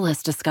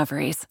endless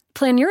discoveries.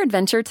 Plan your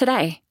adventure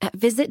today at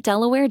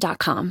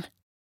visitdelaware.com.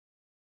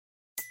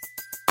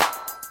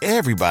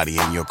 Everybody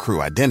in your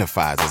crew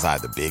identifies as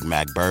either Big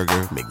Mac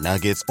Burger,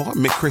 McNuggets, or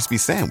McCrispy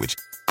Sandwich.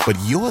 But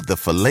you're the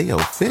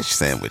Filet-O-Fish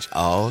Sandwich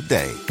all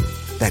day.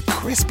 That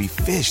crispy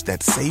fish,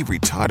 that savory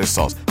tartar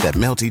sauce, that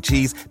melty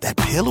cheese, that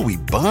pillowy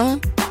bun.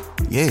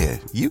 Yeah,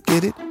 you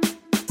get it.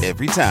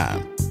 Every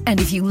time. And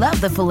if you love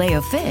the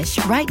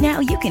Filet-O-Fish, right now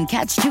you can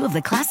catch two of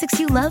the classics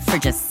you love for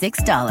just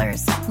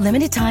 $6.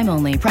 Limited time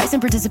only. Price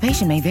and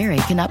participation may vary.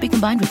 Cannot be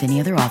combined with any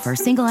other offer.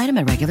 Single item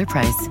at regular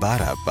price.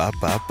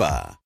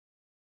 Ba-da-ba-ba-ba.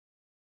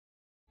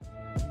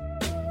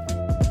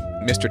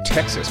 Mr.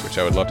 Texas, which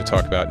I would love to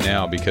talk about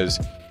now because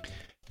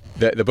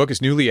the book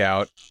is newly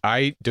out.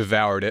 I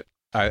devoured it.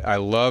 I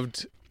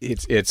loved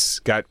it. It's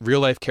got real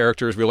life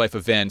characters, real life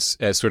events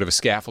as sort of a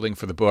scaffolding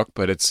for the book,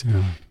 but it's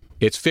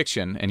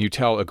fiction, and you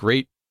tell a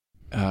great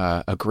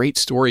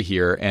story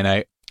here. And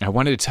I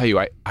wanted to tell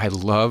you, I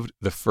loved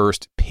the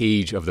first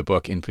page of the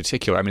book in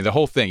particular. I mean, the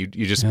whole thing,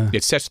 you just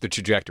it sets the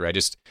trajectory. I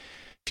just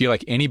feel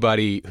like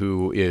anybody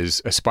who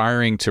is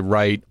aspiring to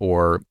write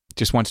or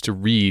just wants to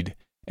read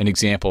an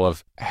example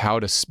of how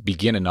to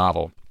begin a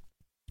novel.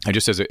 I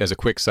just, as a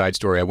quick side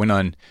story, I went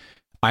on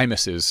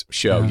Imus's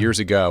show years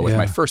ago with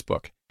my first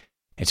book.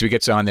 And so he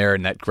gets on there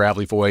in that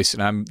gravelly voice,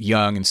 and I'm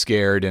young and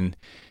scared, and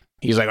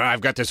he's like,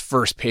 I've got this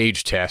first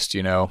page test,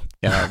 that'll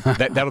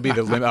be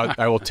the limit.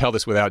 I will tell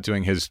this without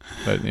doing his,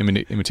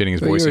 imitating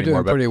his voice anymore. You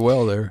were doing pretty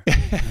well there.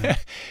 And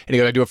he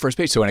goes, I do a first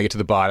page. So when I get to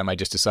the bottom, I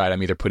just decide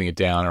I'm either putting it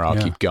down or I'll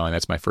keep going.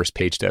 That's my first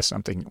page test.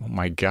 I'm thinking, oh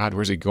my God,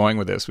 where's he going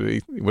with this?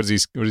 What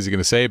is he going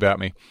to say about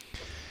me?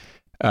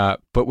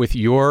 But with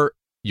your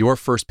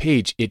first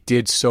page, it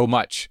did so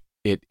much.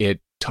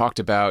 It talked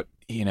about,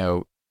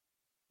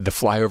 the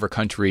flyover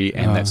country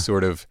and that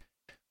sort of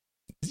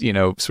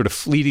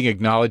fleeting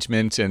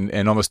acknowledgement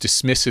and almost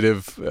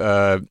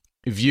dismissive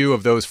view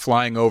of those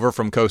flying over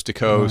from coast to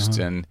coast.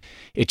 And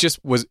it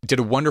just did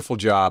a wonderful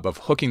job of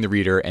hooking the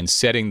reader and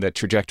setting the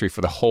trajectory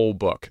for the whole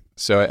book.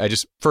 So I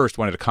just first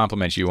wanted to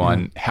compliment you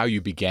on how you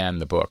began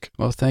the book.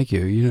 Well, thank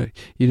you.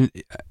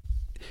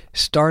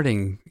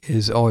 Starting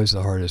is always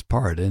the hardest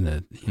part, isn't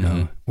it?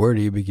 Where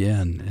do you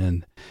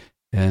begin?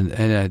 And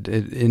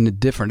in the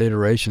different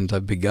iterations,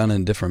 I've begun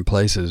in different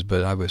places,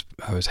 but I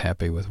was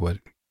happy with what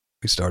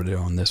we started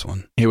on this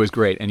one. It was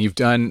great, and you've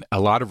done a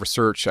lot of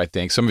research. I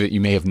think some of it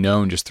you may have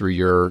known just through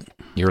your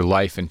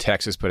life in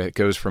Texas, but it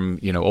goes from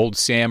old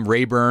Sam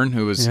Rayburn,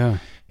 who was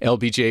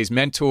LBJ's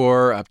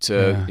mentor, up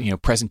to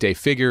present day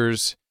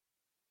figures,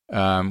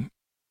 I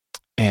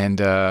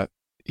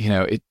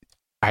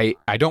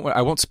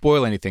won't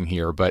spoil anything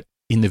here, but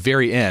in the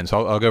very end,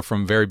 so I'll go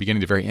from very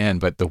beginning to very end,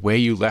 but the way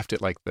you left it,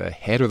 like the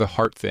head or the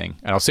heart thing,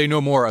 and I'll say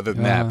no more other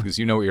than that because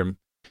you know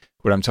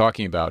what I'm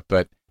talking about,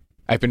 but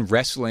I've been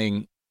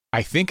wrestling.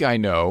 I think I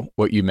know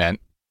what you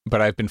meant,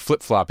 but I've been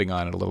flip-flopping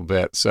on it a little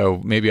bit,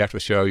 so maybe after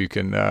the show you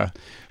can you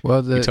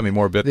tell me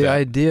more about that. The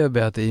idea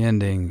about the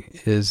ending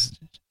is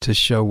to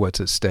show what's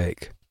at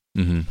stake,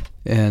 and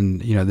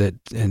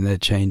that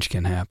change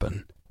can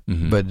happen.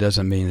 But it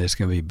doesn't mean it's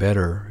going to be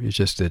better. It's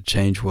just that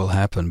change will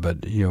happen.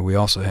 But, we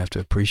also have to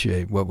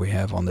appreciate what we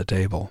have on the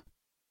table.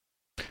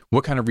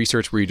 What kind of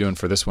research were you doing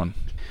for this one?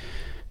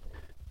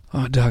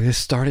 Oh, Doug, this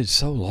started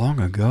so long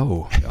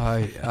ago.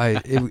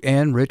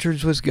 Ann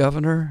Richards was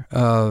governor,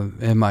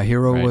 and my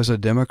hero was a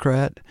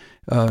Democrat.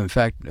 In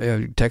fact,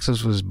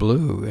 Texas was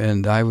blue,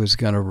 and I was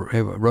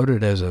wrote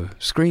it as a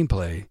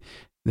screenplay.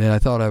 Then I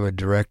thought I would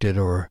direct it,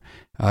 or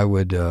I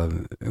would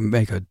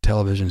make a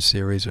television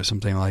series or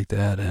something like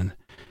that. And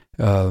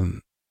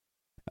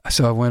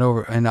so I went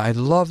over, and I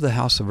love the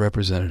House of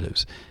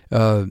Representatives.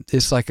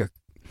 It's like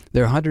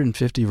there are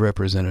 150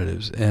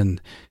 representatives,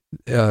 and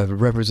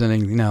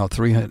representing now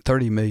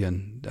 30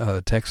 million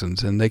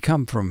Texans, and they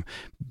come from,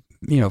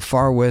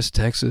 far west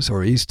Texas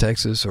or East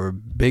Texas or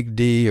Big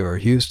D or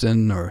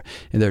Houston, and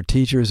they're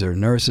teachers, they're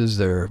nurses,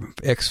 they're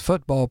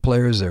ex-football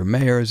players, they're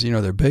mayors,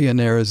 they're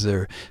billionaires,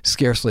 they're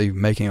scarcely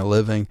making a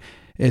living.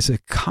 It's a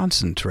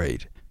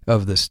concentrate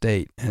of the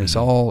state, and it's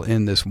all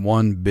in this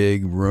one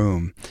big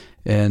room.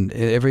 And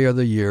every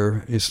other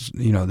year, it's,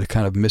 the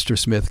kind of Mr.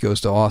 Smith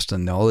goes to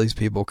Austin. All these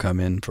people come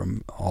in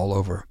from all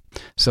over.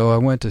 So I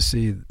went to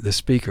see the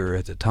speaker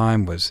at the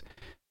time was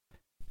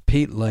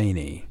Pete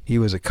Laney. He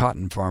was a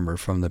cotton farmer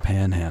from the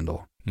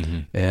Panhandle. Mm-hmm.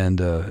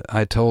 And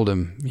I told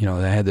him,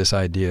 I had this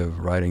idea of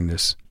writing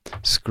this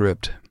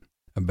script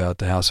about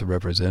the House of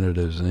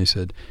Representatives, and he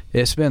said,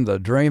 "It's been the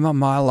dream of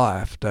my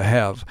life to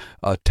have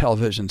a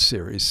television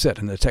series set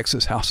in the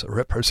Texas House of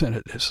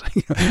Representatives."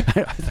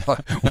 I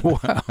thought,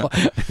 wow,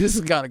 this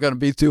is kind of going to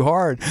be too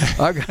hard.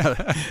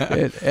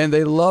 And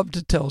they love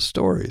to tell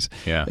stories.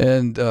 Yeah.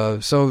 And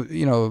so,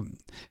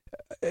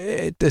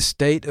 the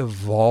state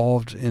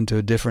evolved into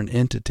a different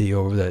entity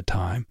over that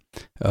time.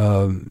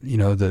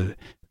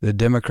 The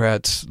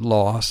Democrats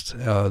lost.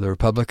 The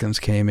Republicans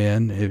came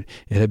in. It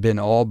had been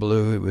all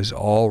blue. It was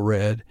all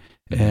red,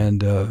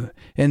 and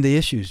the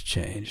issues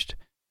changed.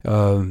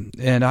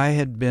 And I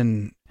had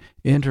been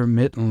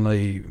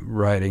intermittently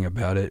writing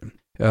about it.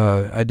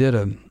 I did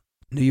a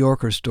New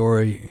Yorker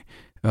story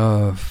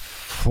 4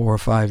 or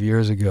 5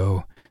 years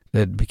ago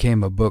that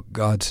became a book,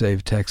 God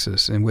Save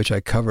Texas, in which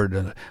I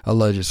covered a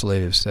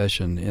legislative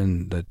session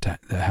in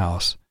the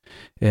House,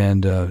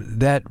 and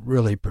that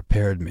really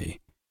prepared me.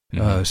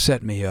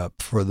 Set me up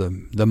for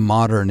the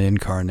modern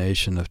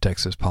incarnation of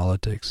Texas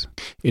politics.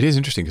 It is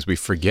interesting because we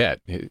forget,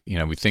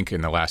 we think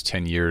in the last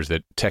 10 years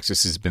that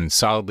Texas has been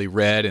solidly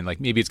red and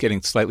maybe it's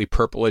getting slightly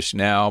purplish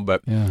now.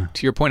 But to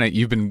your point,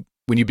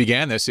 when you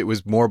began this, it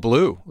was more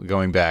blue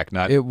going back,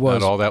 not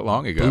all that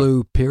long ago.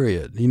 Blue,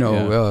 period.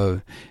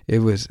 It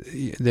was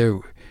there.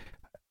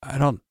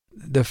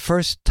 The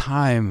first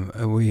time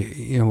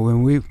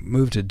when we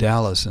moved to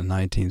Dallas in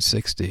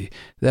 1960,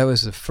 that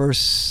was the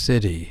first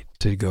city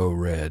to go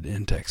red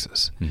in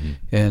Texas. Mm-hmm.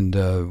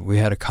 And we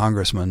had a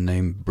congressman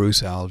named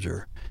Bruce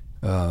Alger,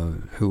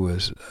 who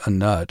was a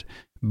nut,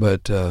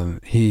 but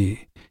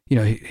he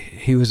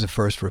was the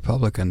first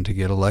Republican to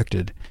get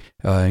elected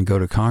and go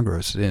to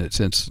Congress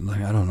since,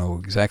 I don't know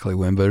exactly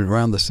when, but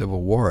around the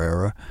Civil War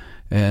era.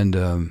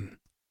 And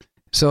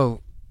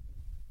so,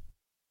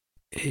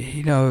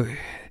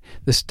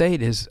 the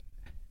state is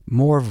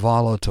more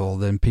volatile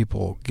than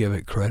people give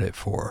it credit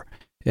for.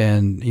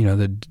 And,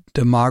 the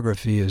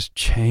demography is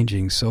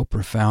changing so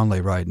profoundly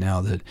right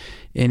now that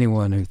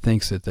anyone who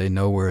thinks that they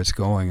know where it's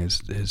going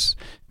is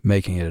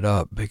making it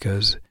up,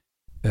 because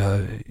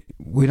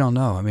we don't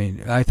know. I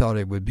mean, I thought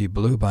it would be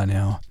blue by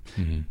now.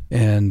 Mm-hmm.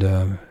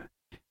 And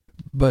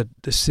but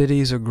the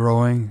cities are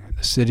growing.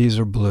 The cities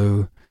are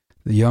blue.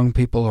 The young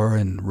people are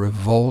in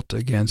revolt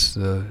against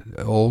the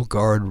old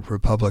guard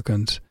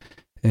Republicans.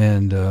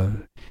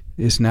 And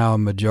it's now a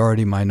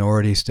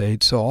majority-minority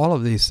state. So all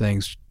of these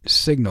things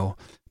signal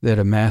that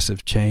a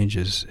massive change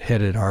is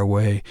headed our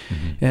way.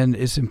 Mm-hmm. And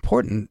it's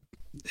important.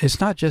 It's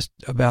not just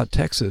about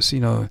Texas.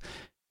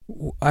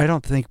 I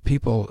don't think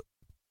people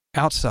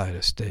outside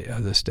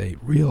of the state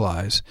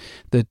realize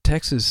that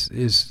Texas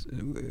is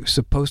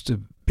supposed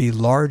to be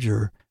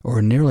larger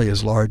or nearly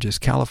as large as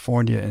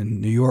California and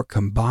New York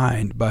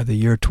combined by the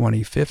year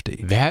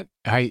 2050. That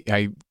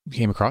I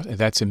came across.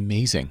 That's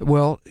amazing.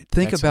 Well,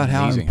 think about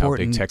how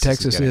important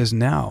Texas is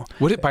now.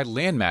 By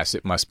landmass,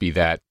 it must be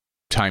that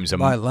times a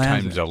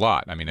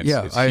lot. I mean,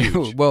 it's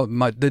huge. Well,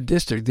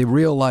 the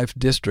real life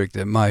district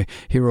that my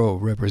hero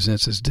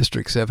represents is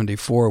District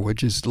 74,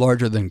 which is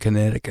larger than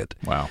Connecticut.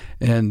 Wow.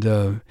 And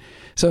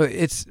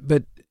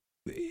but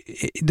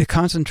the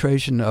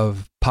concentration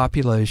of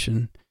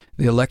population,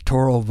 the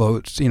electoral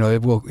votes, it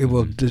will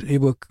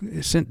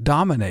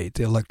dominate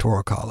the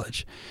electoral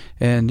college,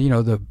 and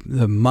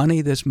the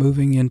money that's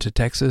moving into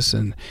Texas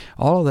and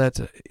all of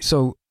that.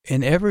 So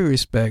in every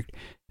respect,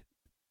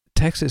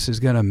 Texas is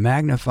going to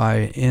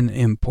magnify in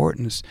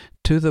importance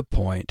to the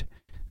point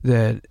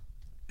that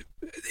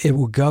it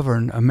will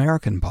govern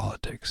American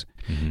politics.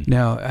 Mm-hmm.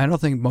 Now, I don't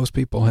think most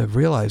people have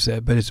realized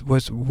that, but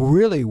what's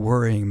really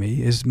worrying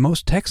me is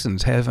most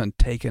Texans haven't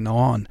taken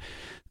on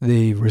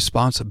the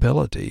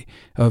responsibility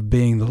of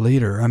being the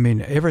leader. I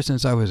mean, ever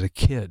since I was a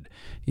kid,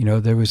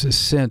 there was a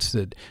sense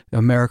that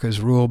America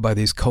is ruled by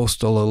these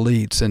coastal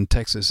elites, and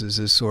Texas is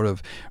this sort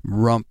of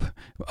rump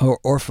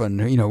orphan,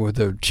 with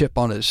a chip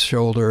on its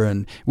shoulder,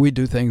 and we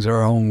do things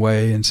our own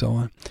way and so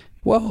on.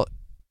 Well,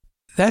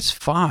 that's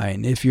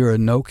fine if you're a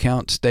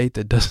no-count state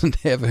that doesn't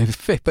have a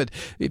fit, but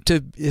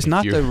it's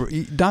not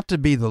to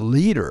be the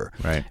leader,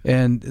 right?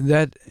 And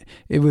that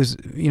it was,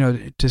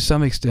 to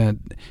some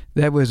extent,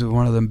 that was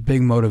one of the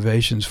big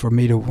motivations for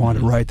me to want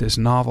to write this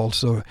novel,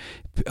 so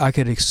I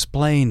could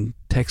explain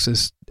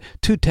Texas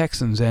to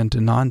Texans and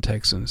to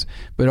non-Texans,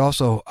 but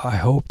also I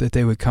hope that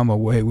they would come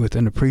away with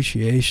an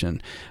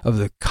appreciation of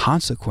the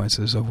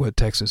consequences of what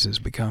Texas is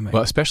becoming.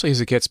 Well, especially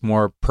as it gets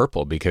more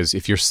purple, because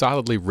if you're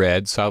solidly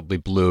red, solidly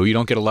blue, you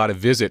don't get a lot of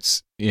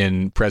visits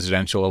in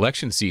presidential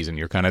election season.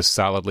 You're kind of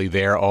solidly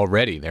there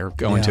already. They're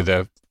going to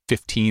the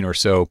 15 or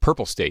so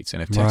purple states,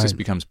 and if Texas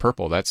becomes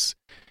purple,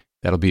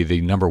 that'll be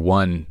the number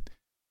one,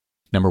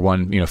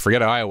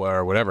 forget Iowa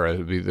or whatever.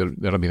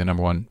 That'll be the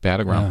number one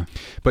battleground.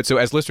 Yeah. But so,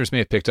 as listeners may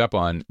have picked up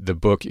on, the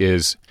book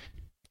looks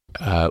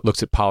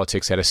at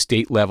politics at a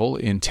state level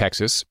in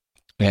Texas,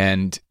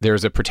 and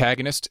there's a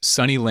protagonist,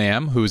 Sonny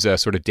Lamb, who's a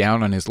sort of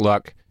down on his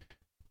luck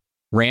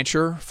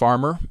rancher,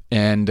 farmer,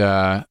 and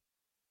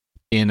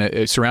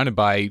surrounded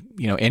by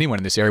anyone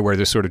in this area where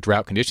there's sort of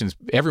drought conditions.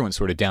 Everyone's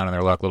sort of down on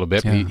their luck a little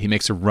bit. Yeah. He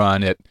makes a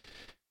run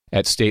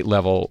at state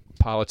level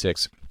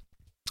politics.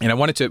 And I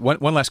wanted to,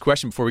 one last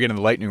question before we get into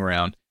the lightning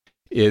round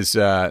is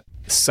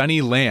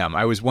Sonny Lamb.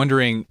 I was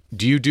wondering,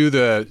 do you do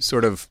the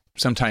sort of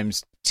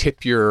sometimes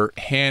tip your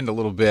hand a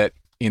little bit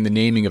in the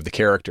naming of the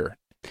character?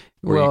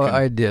 Well,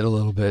 I did a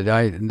little bit.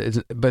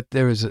 But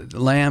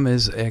Lamb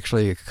is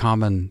actually a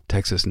common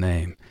Texas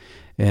name.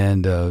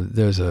 And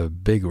there's a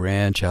big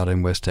ranch out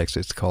in West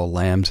Texas called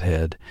Lamb's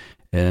Head.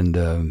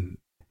 And,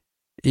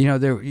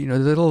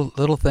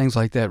 little things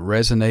like that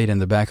resonate in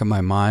the back of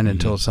my mind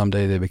until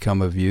someday they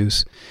become of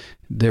use.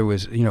 There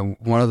was,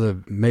 one of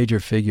the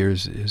major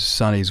figures is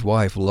Sonny's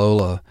wife,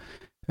 Lola,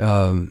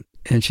 and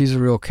she's a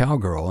real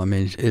cowgirl. I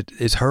mean,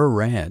 it's her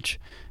ranch.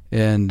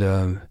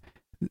 And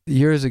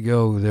years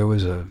ago, there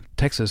was a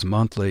Texas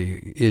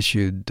Monthly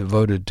issue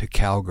devoted to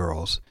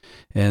cowgirls,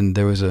 and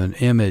there was an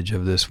image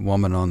of this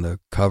woman on the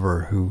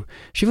cover who,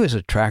 she was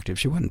attractive.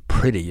 She wasn't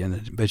pretty,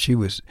 but she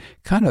was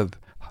kind of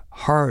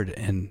hard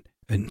and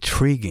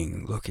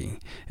intriguing looking,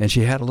 and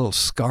she had a little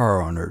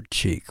scar on her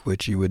cheek,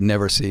 which you would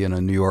never see in a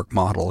New York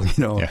model,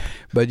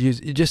 but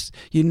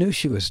you knew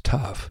she was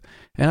tough.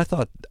 And I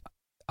thought,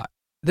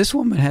 this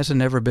woman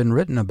hasn't ever been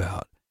written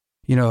about.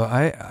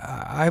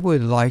 I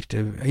would like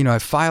to, I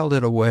filed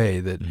it away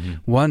that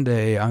one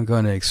day I'm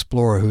going to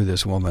explore who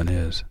this woman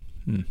is.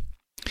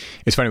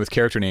 It's funny with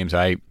character names.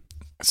 I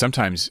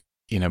sometimes,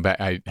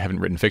 I haven't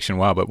written fiction in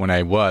a while, but when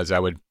I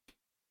would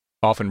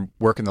often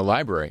work in the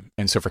library.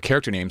 And so for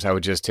character names, I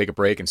would just take a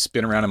break and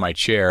spin around in my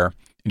chair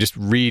and just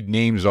read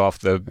names off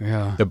the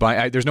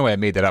there's no way I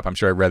made that up. I'm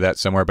sure I read that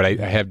somewhere, but I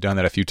have done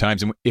that a few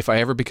times. And if I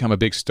ever become a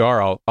big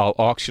star, I'll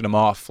auction them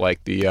off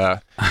like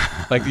the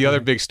other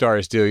big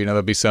stars do.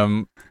 There'll be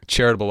some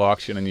charitable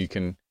auction and you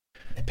can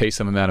pay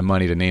some amount of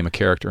money to name a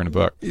character in a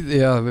book.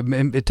 Yeah,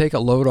 it'd take a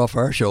load off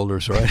our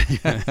shoulders,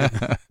 right?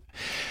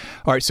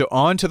 All right, so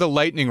on to the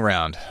lightning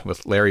round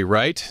with Larry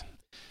Wright.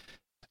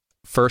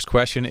 First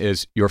question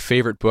is your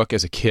favorite book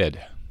as a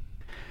kid.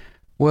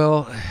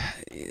 Well,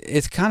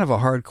 it's kind of a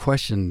hard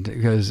question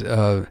because,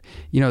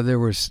 there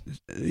was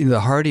the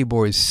Hardy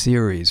Boys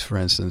series, for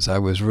instance. I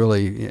was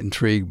really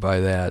intrigued by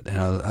that. And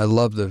I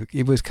loved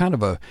it was kind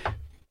of a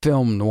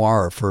film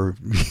noir for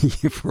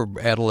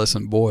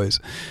adolescent boys.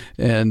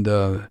 And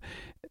I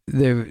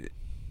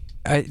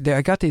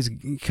got these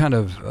kind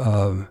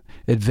of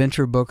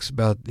adventure books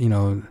about,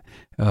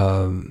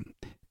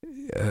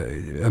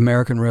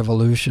 American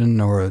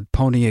Revolution or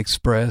Pony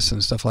Express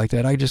and stuff like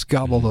that. I just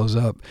gobble those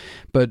up.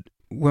 But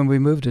when we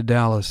moved to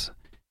Dallas,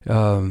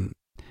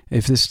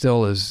 if this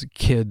still is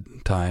kid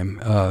time,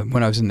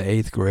 when I was in the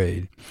 8th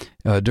grade,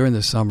 during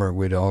the summer,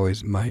 we'd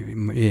always,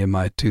 me and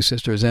my two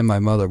sisters and my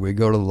mother, we'd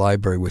go to the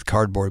library with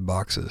cardboard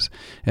boxes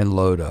and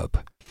load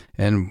up.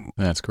 And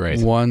that's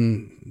great.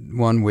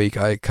 One week,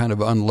 I kind of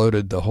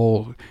unloaded the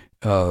whole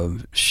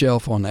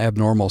shelf on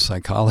abnormal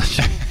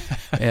psychology.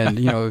 And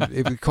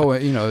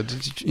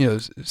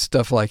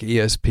stuff like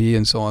ESP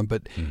and so on.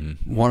 But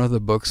one of the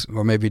books,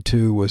 or maybe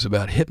two, was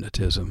about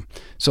hypnotism.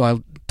 So I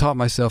taught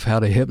myself how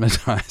to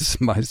hypnotize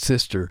my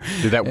sister.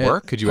 Did that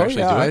work? Could you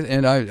actually do it?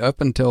 And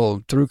up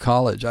until through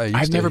college,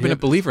 I've never been a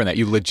believer in that.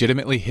 You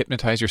legitimately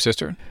hypnotized your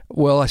sister?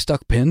 Well, I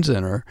stuck pins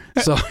in her,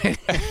 so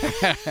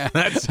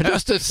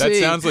just to see. That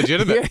sounds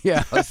legitimate.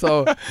 Yeah.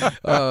 So,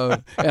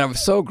 and I'm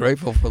so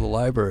grateful for the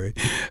library.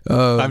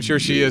 I'm sure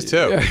she is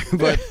too.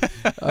 But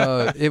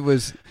it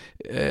was.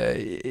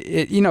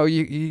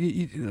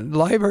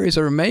 Libraries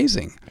are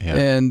amazing,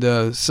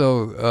 and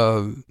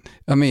so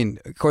I mean,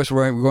 of course,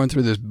 we're going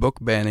through this book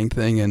banning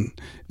thing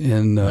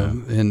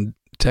in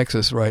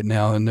Texas right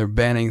now, and they're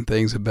banning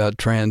things about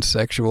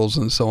transsexuals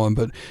and so on.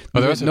 But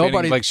there's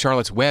nobody like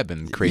Charlotte's Web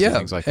and crazy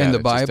things like that, and the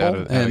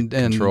Bible,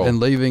 and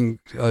leaving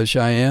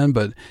Cheyenne.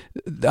 But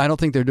I don't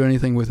think they're doing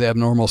anything with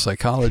abnormal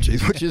psychology,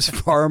 which is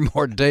far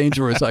more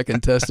dangerous. I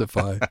can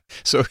testify.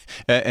 So,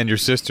 and your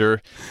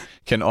sister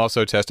can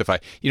also testify.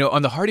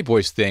 On the Hardy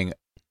Boys thing,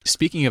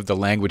 speaking of the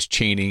language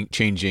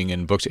changing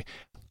in books,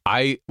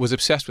 I was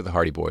obsessed with the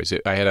Hardy Boys.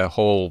 I had a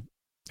whole,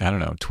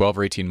 12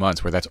 or 18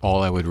 months where that's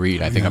all I would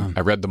read. I think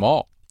I read them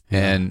all.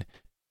 Yeah. And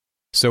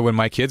so when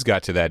my kids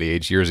got to that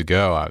age years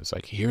ago, I was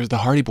like, here's the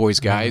Hardy Boys,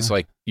 guys.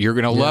 Like, you're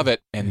going to love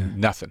it. And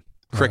nothing.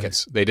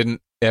 Crickets. Right. They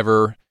didn't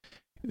ever...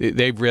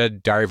 They've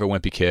read Diary of a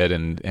Wimpy Kid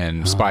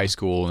and Spy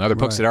School and other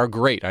books that are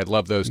great. I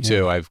love those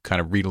too. I've kind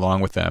of read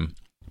along with them.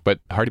 But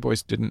Hardy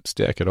Boys didn't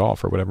stick at all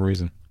for whatever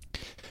reason.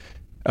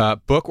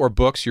 Book or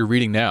books you're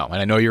reading now? And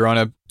I know you're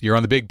on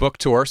the big book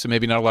tour, so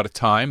maybe not a lot of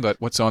time, but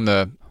what's on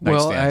the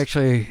nightstand? Well,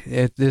 actually,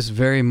 at this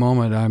very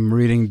moment, I'm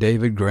reading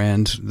David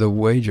Grann's The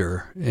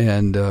Wager.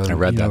 And I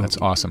read that. That's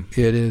awesome.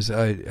 It is.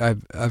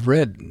 I've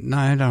read,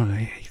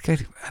 I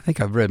think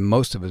I've read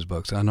most of his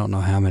books. I don't know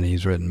how many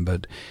he's written,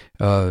 but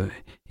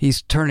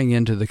he's turning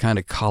into the kind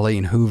of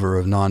Colleen Hoover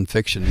of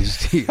nonfiction.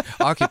 He's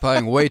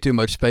occupying way too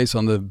much space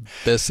on the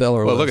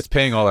bestseller list. Well, look, it's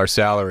paying all our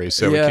salaries,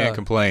 so we can't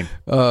complain.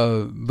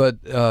 But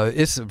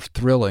it's a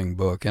thrilling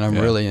book, and I'm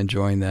really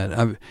enjoying that.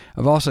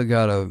 I've also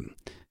got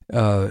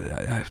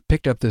I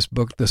picked up this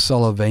book, The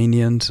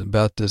Sullivanians,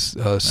 about this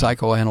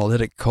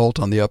psychoanalytic cult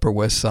on the Upper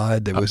West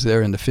Side that was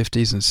there in the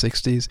 50s and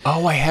 60s.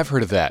 Oh, I have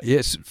heard of that.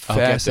 It's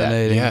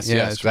fascinating.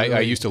 Yes. Really...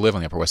 I used to live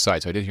on the Upper West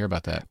Side, so I did hear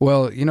about that.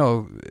 Well,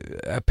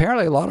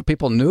 apparently a lot of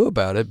people knew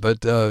about it,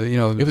 but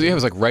it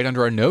was like right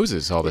under our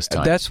noses all this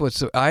time. That's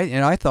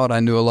I thought I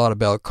knew a lot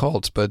about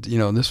cults, but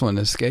this one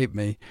escaped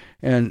me.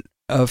 And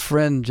a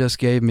friend just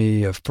gave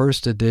me a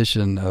first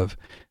edition of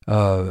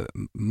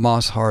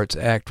Moss Hart's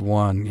Act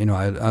One.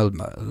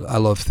 I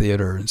love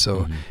theater, and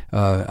so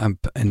I'm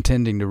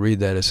intending to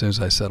read that as soon as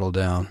I settle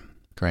down.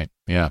 Great,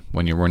 yeah.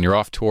 When you're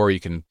off tour, you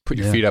can put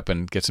your feet up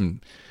and get some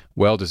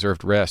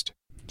well-deserved rest.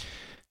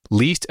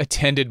 Least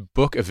attended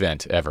book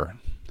event ever?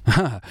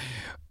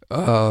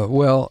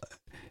 Well,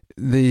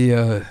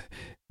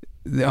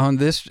 on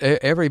this,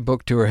 every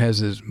book tour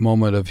has this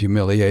moment of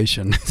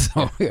humiliation.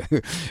 So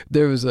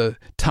there was a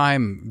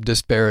time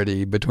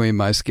disparity between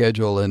my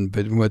schedule and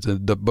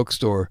with the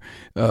bookstore.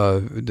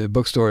 The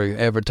bookstore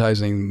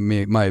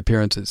advertising my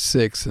appearance at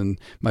 6 and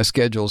my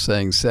schedule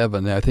saying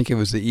 7. I think it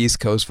was the East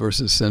Coast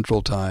versus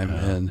Central Time,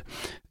 and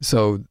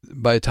so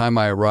by the time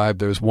I arrived,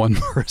 there was one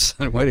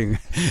person waiting.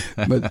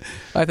 But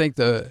I think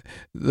the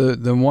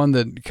one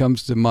that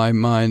comes to my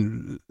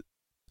mind,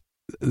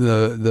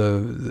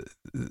 there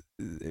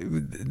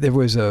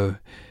was a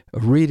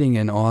reading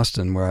in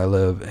Austin where I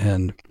live,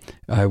 and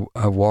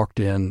I walked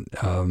in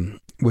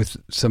with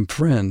some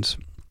friends.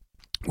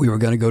 We were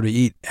going to go to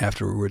eat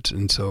afterwards,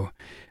 and so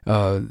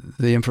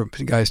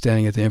the guy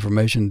standing at the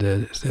information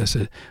desk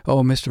said,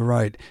 "Oh, Mr.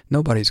 Wright,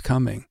 nobody's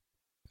coming."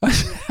 I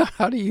said,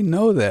 "How do you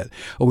know that?"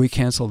 "Oh, we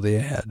canceled the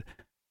ad."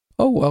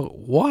 "Oh, well,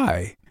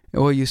 why?"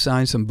 "Well, you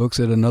signed some books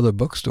at another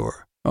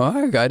bookstore." "Oh,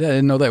 I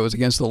didn't know that was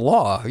against the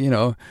law, It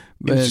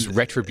was just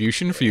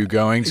retribution for you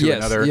going to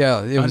another.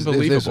 Yeah, it was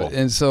unbelievable.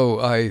 And so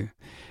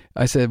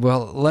I said,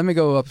 well, let me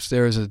go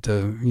upstairs at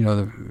the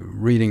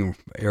reading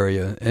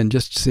area and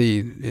just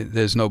see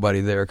there's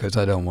nobody there because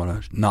I don't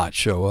want to not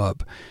show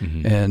up.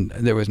 Mm-hmm. And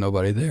there was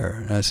nobody there.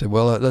 And I said,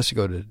 well, let's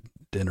go to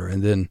dinner.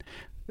 And then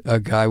a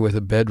guy with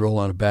a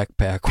bedroll and a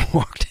backpack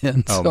walked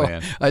in. Oh, so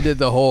man. I did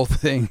the whole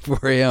thing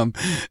for him.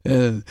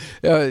 And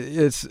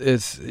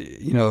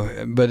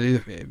but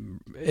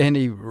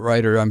any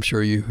writer, I'm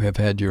sure you have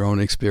had your own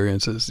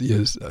experiences.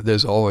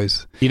 There's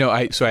always... So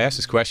I ask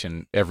this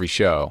question every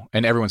show,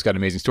 and everyone's got an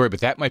amazing story, but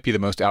that might be the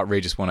most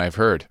outrageous one I've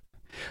heard.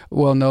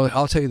 Well, no,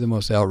 I'll tell you the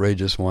most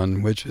outrageous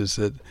one, which is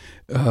that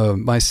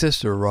my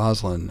sister,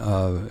 Rosalind,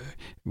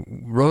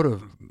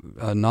 wrote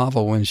a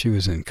novel when she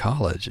was in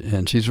college,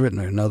 and she's written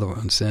another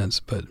one since,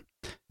 but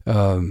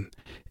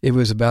it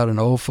was about an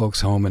old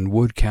folks' home in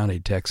Wood County,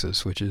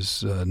 Texas, which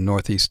is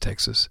northeast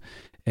Texas.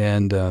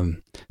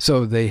 And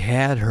so they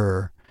had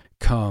her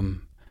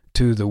come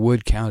to the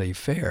Wood County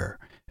Fair,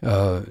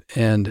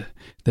 and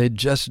they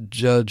just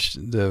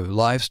judged the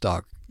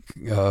livestock,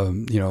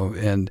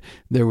 and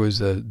there was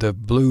the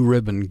blue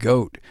ribbon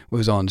goat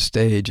was on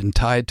stage and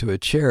tied to a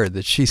chair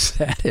that she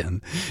sat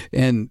in.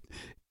 And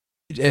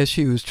as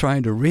she was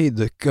trying to read,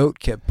 the goat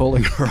kept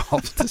pulling her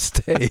off the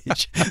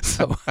stage.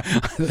 So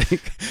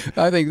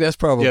I think that's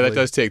probably... Yeah, that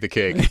does take the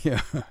cake.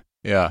 Yeah.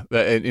 Yeah,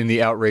 in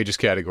the outrageous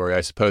category,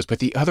 I suppose. But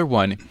the other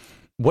one,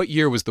 what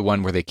year was the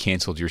one where they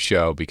canceled your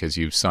show because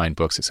you signed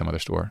books at some other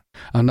store?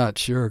 I'm not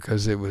sure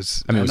because it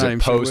was...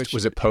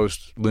 Was it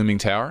post Looming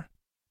Tower?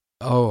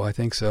 Oh, I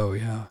think so,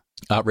 yeah.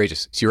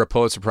 Outrageous. So you're a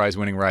Pulitzer Prize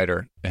winning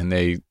writer, and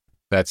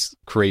that's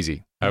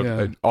crazy.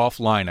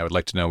 Offline, I would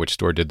like to know which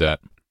store did that.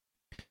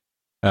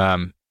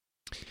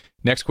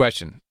 Next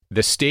question.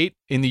 The state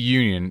in the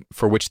union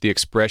for which the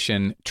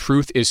expression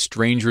truth is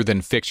stranger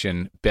than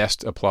fiction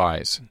best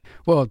applies.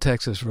 Well,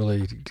 Texas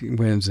really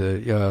wins.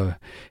 And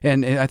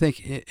I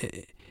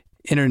think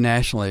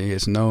internationally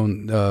it's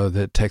known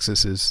that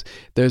Texas is,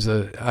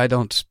 I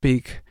don't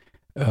speak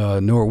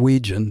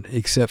Norwegian,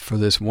 except for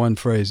this one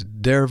phrase,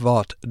 der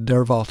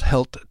Wald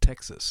helt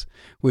Texas,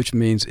 which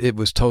means it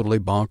was totally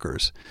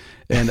bonkers.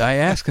 And I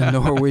asked a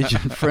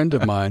Norwegian friend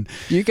of mine,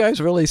 "Do you guys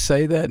really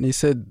say that?"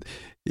 And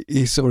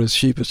he sort of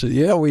sheepishly,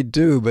 "Yeah, we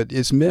do, but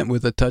it's meant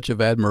with a touch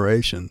of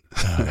admiration."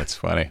 Oh, that's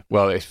funny.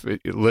 Well,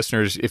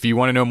 listeners, if you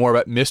want to know more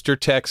about Mr.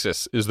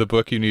 Texas, is the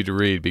book you need to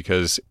read,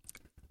 because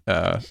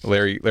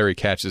Larry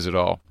catches it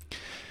all.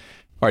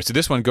 All right, so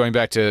this one, going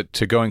back to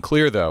Going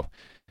Clear, though.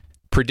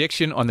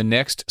 Prediction on the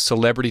next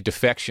celebrity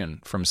defection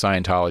from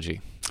Scientology.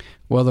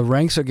 Well, the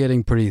ranks are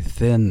getting pretty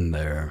thin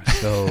there.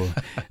 So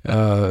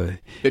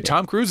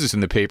Tom Cruise is in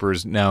the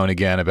papers now and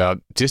again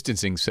about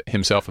distancing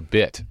himself a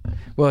bit.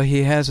 Well,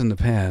 he has in the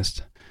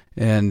past,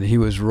 and he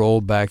was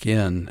rolled back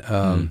in.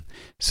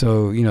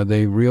 So,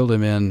 they reeled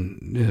him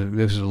in.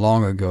 This was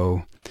long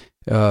ago.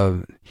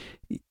 I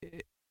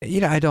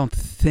don't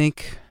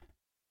think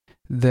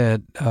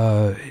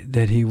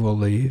that he will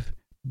leave,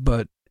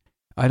 but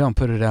I don't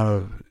put it out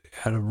of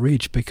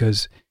reach,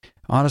 because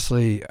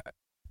honestly,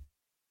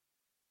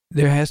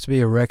 there has to be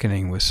a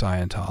reckoning with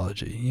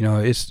Scientology.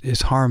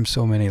 It's harmed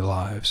so many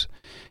lives,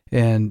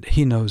 and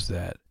he knows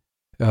that.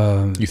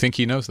 You think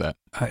he knows that?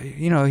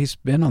 He's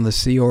been on the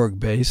Sea Org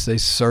base. They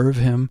serve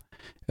him.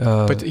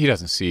 But he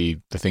doesn't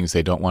see the things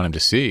they don't want him to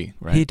see,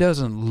 right? He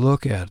doesn't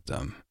look at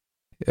them.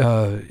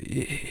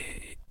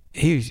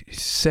 He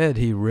said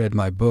he read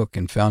my book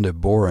and found it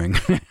boring.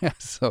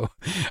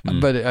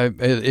 But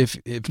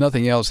if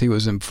nothing else, he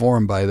was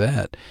informed by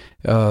that.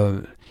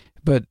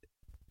 But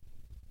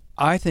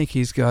I think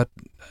he's got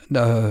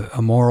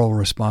a moral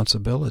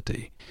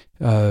responsibility,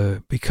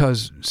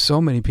 because so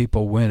many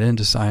people went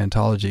into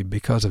Scientology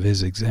because of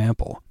his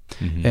example,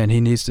 and he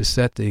needs to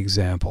set the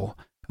example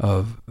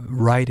of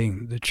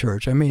righting the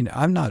church. I mean,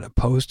 I'm not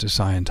opposed to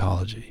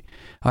Scientology.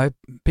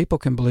 People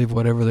can believe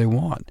whatever they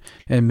want,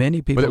 and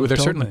many people. But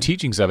there's certain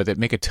teachings of it that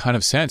make a ton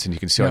of sense, and you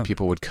can see why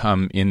people would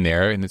come in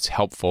there, and it's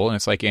helpful, and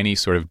it's like any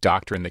sort of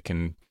doctrine that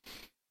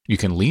you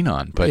can lean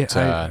on. But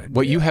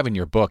what you have in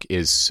your book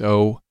is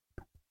so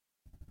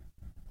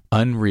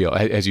unreal,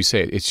 as you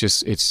say.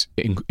 It's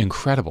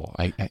incredible.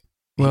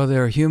 Well,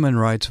 there are human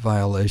rights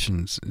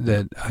violations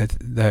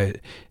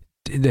that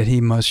he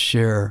must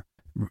share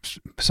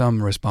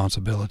some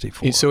responsibility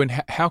for. So,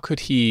 how could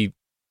he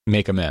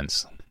make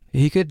amends?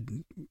 He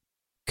could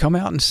come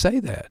out and say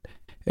that.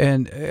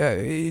 And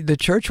the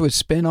church would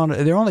spin on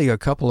it. There are only a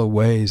couple of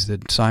ways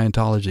that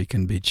Scientology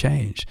can be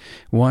changed.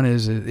 One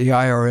is the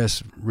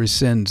IRS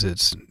rescinds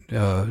its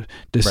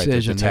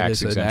decision that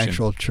it's an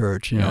actual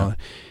church, know.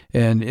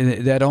 And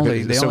that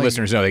only...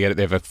 listeners know they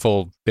have a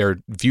full... They're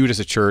viewed as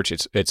a church.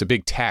 It's a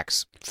big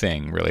tax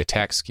thing, really, a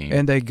tax scheme.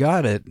 And they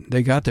got it.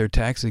 They got their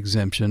tax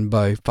exemption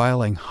by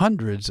filing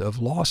hundreds of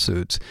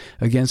lawsuits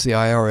against the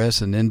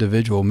IRS and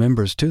individual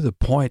members, to the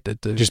point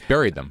that just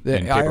buried them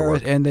in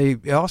paperwork. And they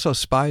also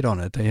spied on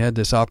it. They had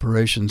this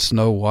Operation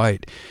Snow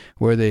White,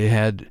 where they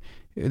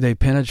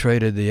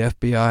penetrated the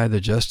FBI,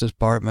 the Justice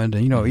Department,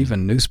 and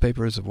even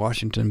newspapers, the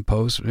Washington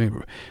Post.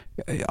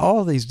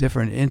 All these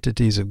different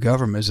entities of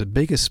government is the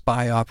biggest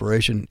spy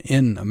operation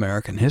in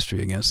American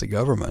history against the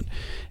government.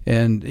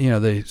 And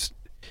they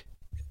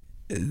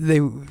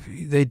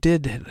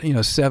did.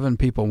 7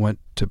 people went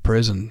to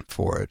prison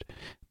for it,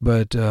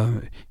 but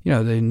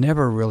they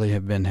never really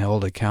have been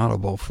held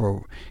accountable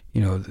for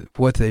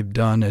what they've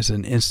done as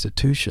an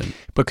institution.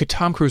 But could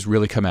Tom Cruise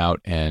really come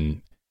out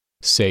and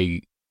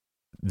say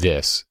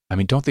this? I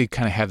mean, don't they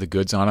kind of have the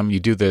goods on them? You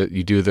do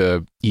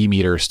the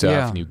e-meter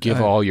stuff, and you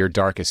give all your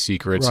darkest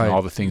secrets and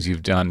all the things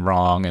you've done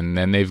wrong, and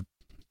then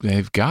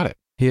they've got it.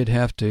 He'd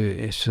have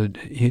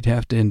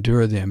to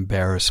endure the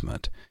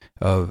embarrassment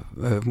of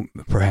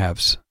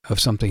perhaps of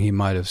something he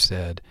might have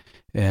said,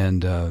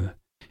 and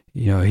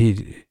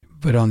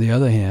But on the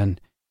other hand,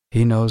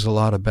 he knows a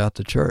lot about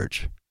the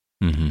church.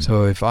 Mm-hmm.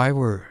 So if I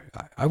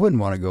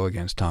wouldn't want to go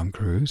against Tom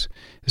Cruise,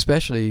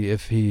 especially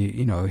if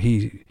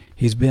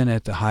he's been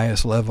at the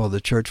highest level of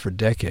the church for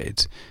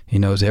decades. He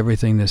knows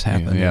everything that's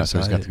happened. Yeah, so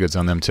he's got the goods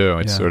on them too.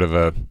 It's sort of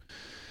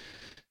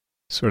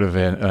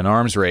an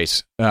arms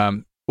race.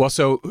 So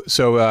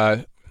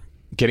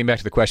getting back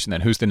to the question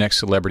then, who's the next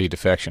celebrity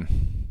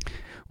defection?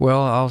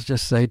 Well, I'll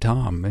just say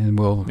Tom, and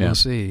we'll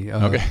see.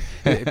 Okay.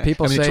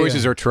 People say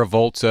choices are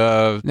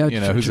Travolta.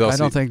 Who's else? I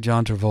don't think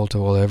John Travolta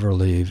will ever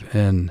leave.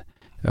 And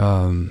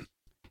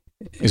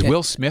is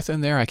Will Smith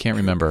in there? I can't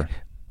remember.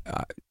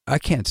 I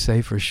can't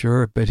say for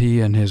sure, but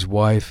he and his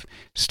wife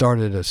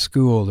started a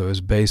school that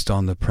was based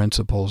on the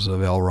principles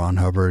of L. Ron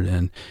Hubbard,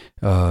 and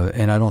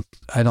I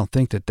don't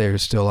think that they're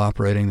still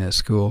operating that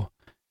school.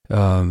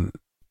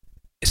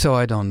 So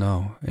I don't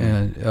know.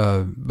 And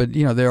but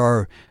there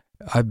are.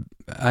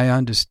 I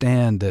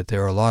understand that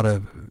there are a lot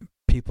of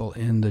people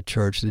in the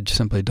church that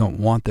simply don't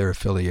want their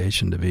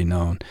affiliation to be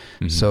known.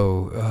 Mm-hmm.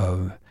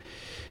 So,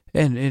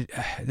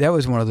 that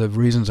was one of the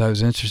reasons I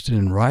was interested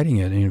in writing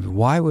it. And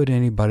why would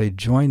anybody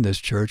join this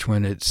church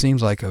when it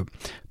seems like a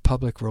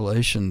public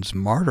relations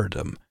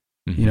martyrdom?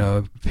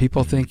 Mm-hmm.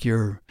 People think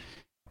you're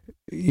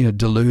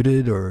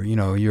deluded, or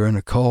you're in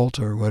a cult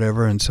or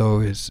whatever, and so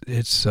it's.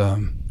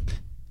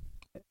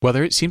 Well,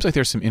 it seems like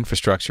there's some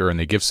infrastructure, and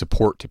they give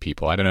support to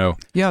people. I don't know.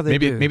 Yeah,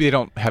 maybe do. Maybe they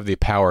don't have the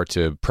power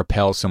to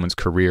propel someone's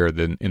career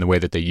in the way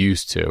that they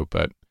used to,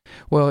 but.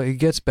 Well, it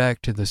gets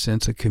back to the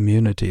sense of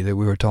community that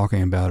we were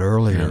talking about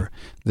earlier.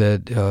 Yeah.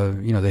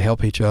 That they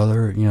help each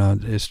other.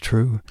 It's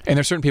true. And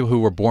there's certain people who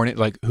were born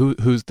like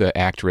who's the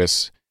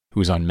actress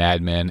who's on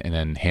Mad Men and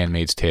then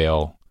Handmaid's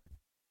Tale.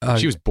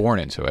 She was born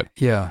into it.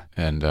 Yeah.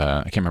 And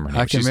I can't remember her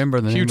name. I can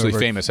remember the name. Hugely of her,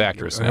 famous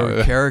actress.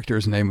 Her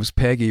character's name was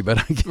Peggy, but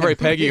I can't Right,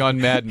 Peggy remember.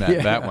 on Mad Men.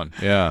 Yeah. That one.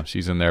 Yeah,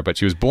 she's in there, but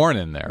she was born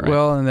in there. Right?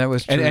 Well, and that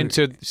was true. And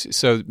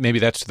so maybe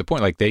that's to the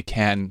point. Like they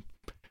can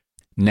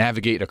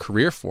navigate a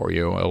career for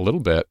you a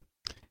little bit.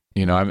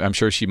 I'm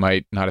sure she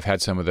might not have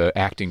had some of the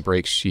acting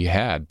breaks she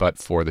had, but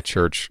for the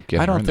church getting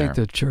her in I don't think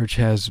there. the church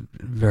has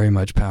very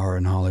much power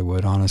in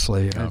Hollywood,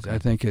 honestly. Okay. I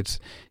think it's,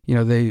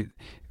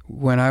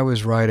 when I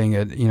was writing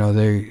it,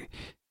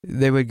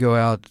 they would go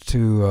out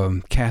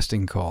to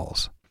casting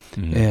calls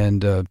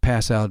and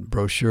pass out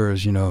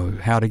brochures,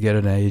 how to get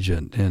an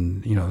agent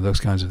and, those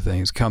kinds of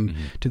things. Come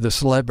to the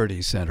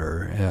Celebrity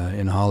Center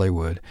in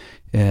Hollywood,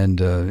 and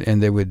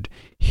they would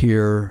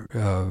hear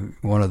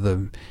one of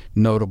the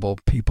notable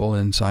people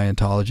in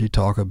Scientology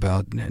talk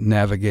about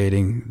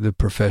navigating the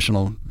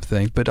professional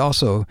thing, but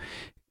also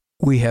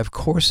we have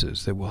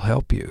courses that will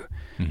help you.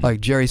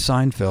 Like Jerry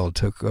Seinfeld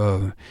took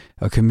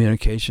a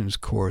communications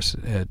course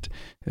at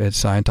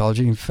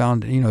Scientology and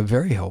found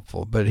very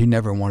helpful, but he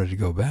never wanted to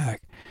go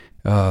back.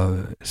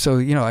 So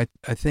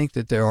I think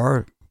that there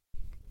are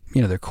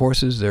there are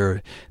courses,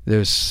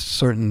 there's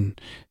certain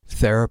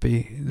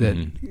therapy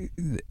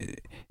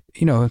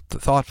that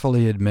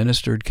thoughtfully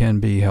administered can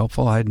be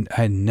helpful.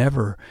 I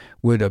never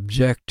would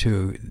object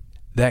to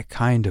that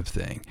kind of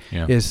thing.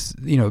 Yeah.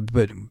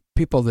 But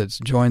people that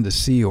join the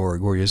Sea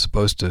Org, where you're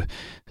supposed to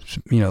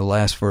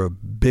last for 1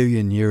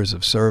 billion years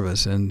of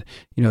service, and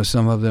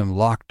some of them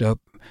locked up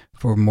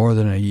for more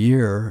than a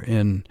year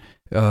in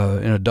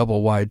a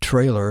double wide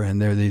trailer,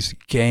 and there are these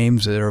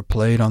games that are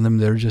played on them.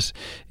 They're just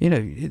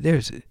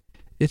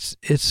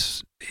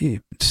it's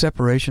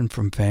separation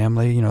from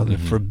family. The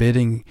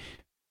forbidding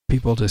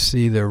people to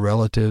see their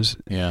relatives.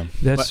 Yeah,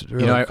 that's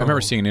really I cool.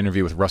 remember seeing an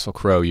interview with Russell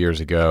Crowe years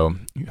ago,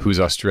 who's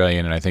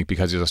Australian, and I think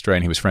because he's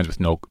Australian, he was friends with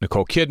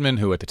Nicole Kidman,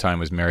 who at the time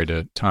was married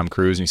to Tom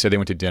Cruise, and he said they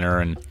went to dinner,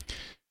 and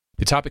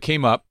the topic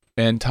came up,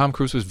 and Tom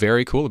Cruise was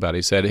very cool about it.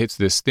 He said, "It's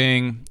this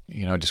thing,"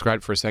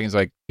 described it for a second. It's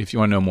like, if you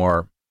want to know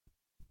more,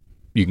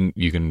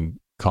 you can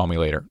call me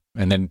later,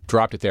 and then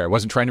dropped it there.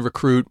 Wasn't trying to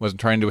recruit,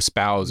 wasn't trying to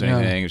espouse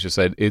anything. It was just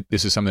said,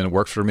 this is something that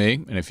works for me,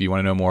 and if you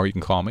want to know more, you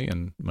can call me,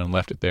 and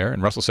left it there.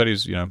 And Russell said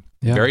he's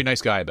very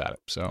nice guy about it.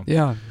 So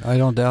yeah, I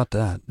don't doubt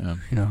that.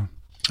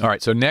 All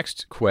right, so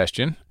next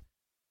question.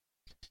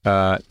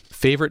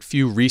 Favorite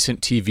few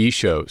recent TV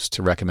shows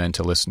to recommend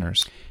to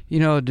listeners?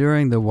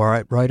 During the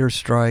writer's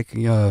strike,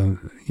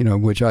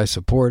 which I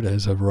support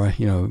as a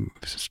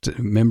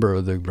member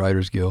of the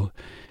Writers Guild,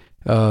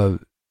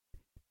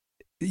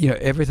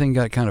 everything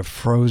got kind of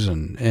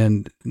frozen,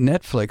 and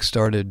Netflix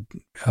started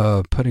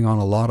putting on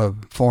a lot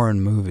of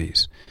foreign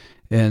movies,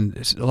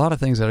 and a lot of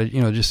things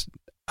that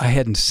I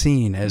hadn't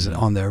seen as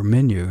on their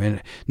menu.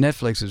 And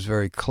Netflix is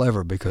very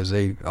clever because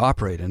they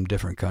operate in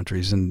different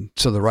countries, and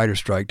so the writer's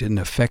strike didn't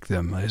affect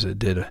them as it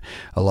did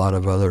a lot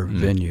of other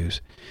venues.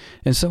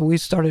 And so we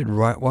started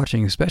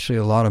watching especially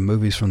a lot of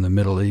movies from the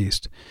Middle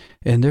East,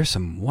 and there's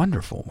some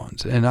wonderful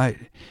ones. And I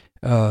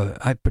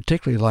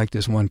particularly like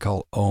this one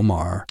called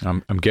Omar.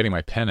 I'm getting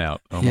my pen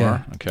out. Omar.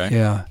 Yeah, okay.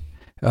 Yeah.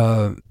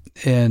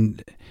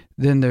 And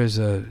then there's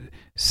a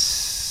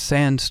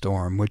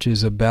Sandstorm, which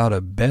is about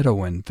a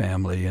Bedouin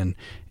family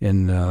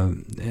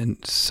in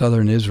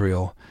southern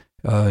Israel,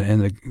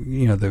 and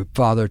the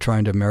father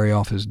trying to marry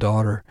off his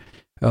daughter.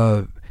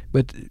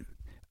 But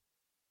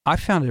I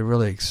found it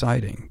really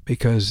exciting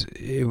because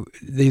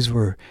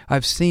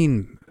I've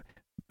seen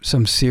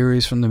some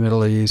series from the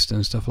Middle East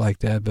and stuff like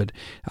that, but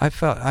I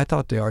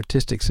thought the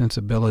artistic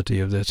sensibility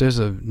of this. There's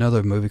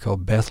another movie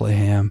called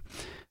Bethlehem.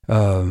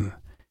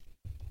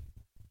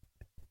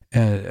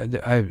 And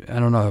I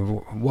don't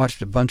know, I've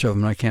watched a bunch of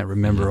them, and I can't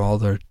remember all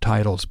their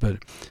titles, but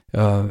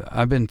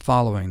I've been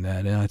following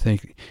that, and I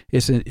think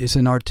it's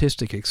an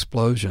artistic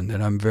explosion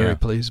that I'm very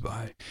pleased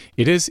by.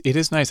 It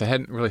is nice. I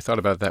hadn't really thought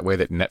about it that way,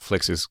 that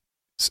Netflix is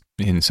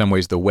in some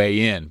ways the way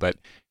in, but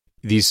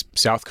these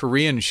South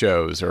Korean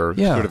shows are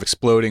sort of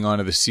exploding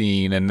onto the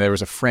scene, and there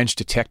was a French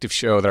detective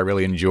show that I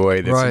really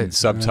enjoyed that's in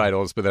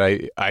subtitles, but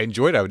that I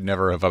enjoyed. I would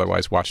never have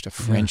otherwise watched a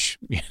French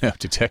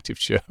detective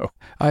show.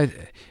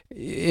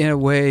 In a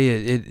way,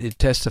 it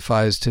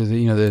testifies to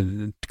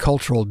the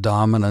cultural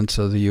dominance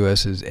of the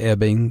U.S. is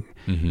ebbing,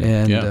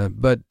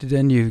 and but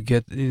then you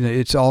get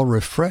it's all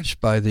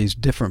refreshed by these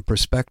different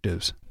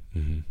perspectives.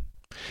 Mm-hmm.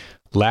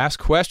 Last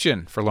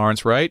question for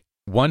Lawrence Wright.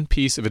 One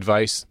piece of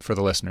advice for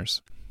the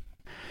listeners.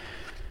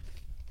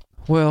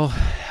 Well,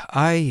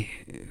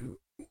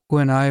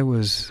 when I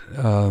was,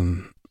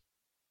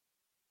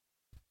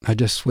 I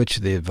just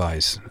switched the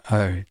advice.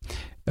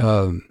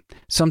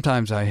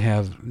 sometimes I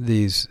have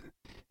these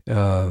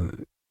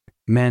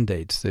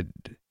mandates that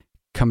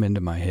come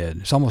into my head.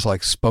 It's almost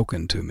like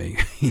spoken to me,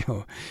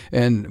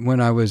 And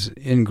when I was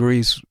in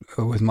Greece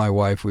with my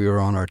wife, we were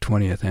on our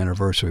 20th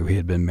anniversary. We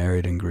had been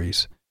married in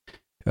Greece.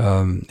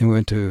 And we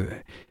went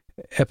to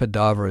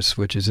Epidavros,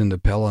 which is in the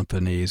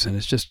Peloponnese, and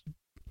it's just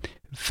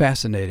a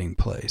fascinating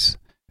place.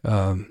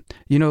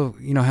 You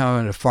know how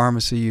in a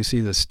pharmacy you see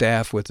the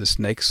staff with the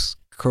snakes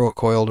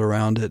coiled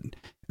around it?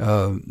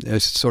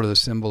 It's sort of the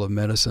symbol of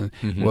medicine.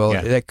 Mm-hmm, well,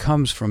 that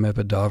comes from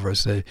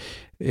Epidavros.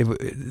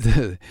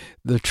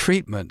 The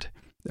treatment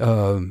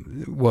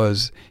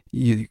was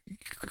you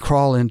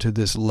crawl into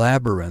this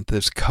labyrinth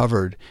that's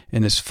covered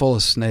and is full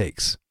of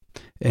snakes.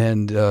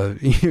 And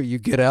you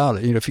get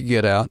out. If you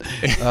get out,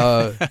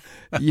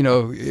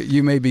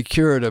 you may be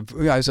cured of.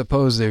 I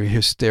suppose there are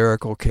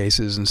hysterical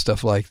cases and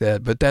stuff like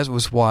that. But that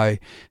was why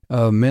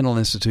mental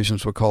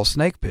institutions were called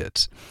snake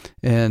pits.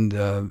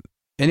 And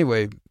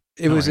anyway,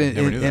 it was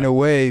in a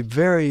way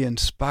very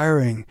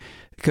inspiring,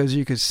 because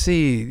you could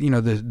see,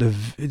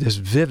 this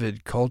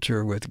vivid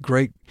culture with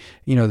great,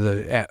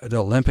 the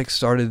Olympics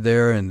started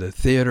there, and the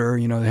theater,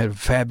 they had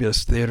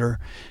fabulous theater,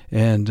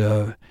 and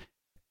there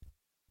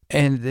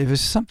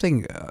was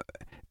something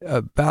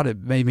about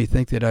it made me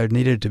think that I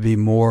needed to be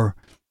more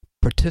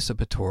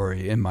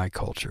participatory in my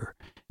culture.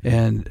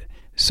 And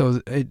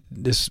so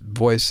this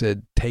voice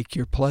said, take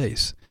your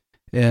place.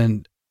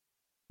 And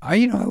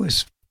I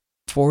was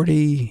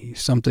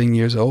 40-something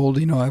years old.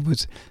 I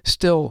was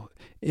still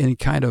in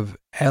kind of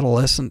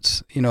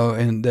adolescence,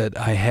 and that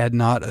I had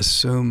not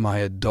assumed my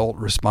adult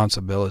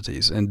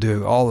responsibilities and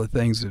do all the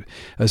things that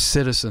a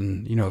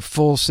citizen,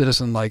 full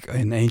citizen like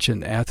in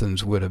ancient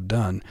Athens would have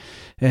done.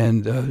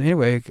 And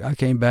anyway, I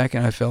came back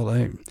and I felt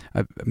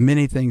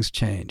many things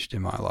changed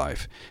in my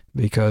life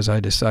because I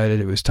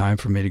decided it was time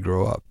for me to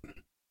grow up.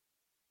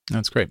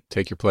 That's great.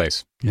 Take your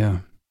place. Yeah.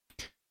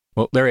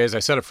 Well, Larry, as I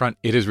said up front,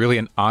 it is really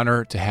an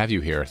honor to have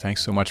you here.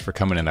 Thanks so much for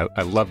coming in.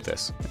 I love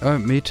this.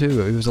 Me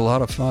too. It was a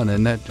lot of fun,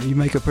 and that you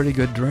make a pretty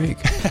good drink.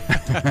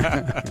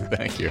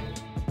 Thank you.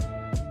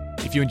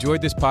 If you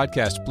enjoyed this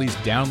podcast, please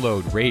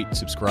download, rate,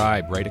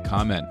 subscribe, write a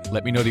comment.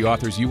 Let me know the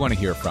authors you want to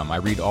hear from. I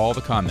read all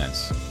the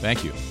comments.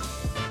 Thank you.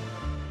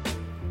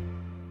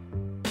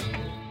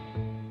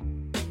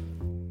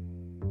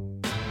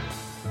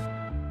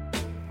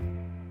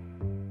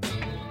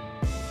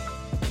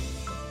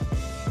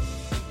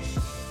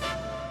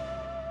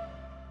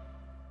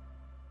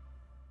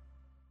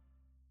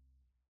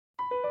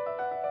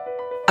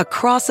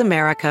 Across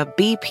America,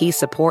 BP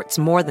supports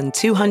more than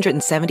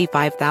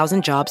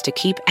 275,000 jobs to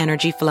keep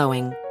energy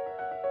flowing.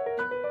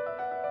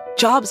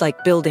 Jobs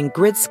like building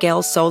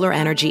grid-scale solar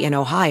energy in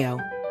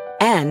Ohio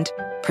and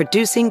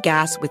producing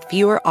gas with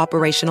fewer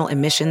operational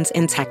emissions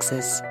in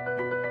Texas.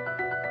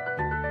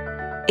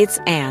 It's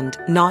and,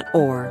 not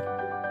or.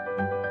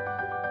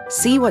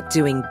 See what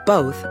doing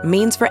both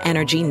means for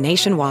energy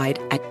nationwide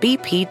at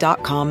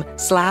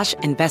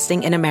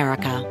bp.com/investing in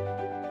America.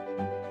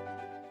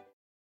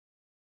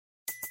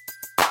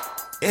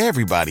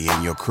 Everybody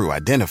in your crew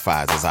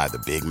identifies as either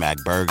Big Mac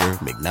Burger,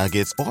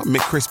 McNuggets, or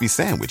McCrispy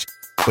Sandwich.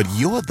 But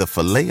you're the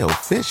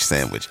Filet-O-Fish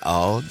Sandwich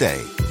all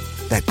day.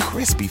 That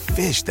crispy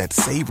fish, that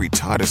savory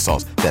tartar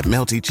sauce, that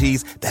melty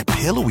cheese, that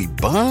pillowy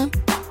bun.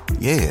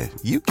 Yeah,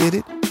 you get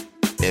it.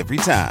 Every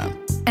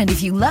time. And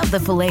if you love the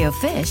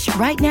Filet-O-Fish,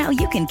 right now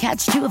you can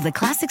catch two of the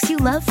classics you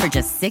love for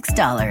just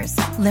 $6.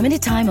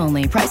 Limited time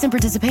only. Price and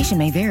participation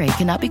may vary.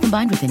 Cannot be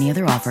combined with any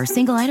other offer.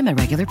 Single item at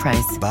regular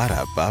price.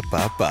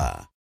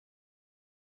 Ba-da-ba-ba-ba.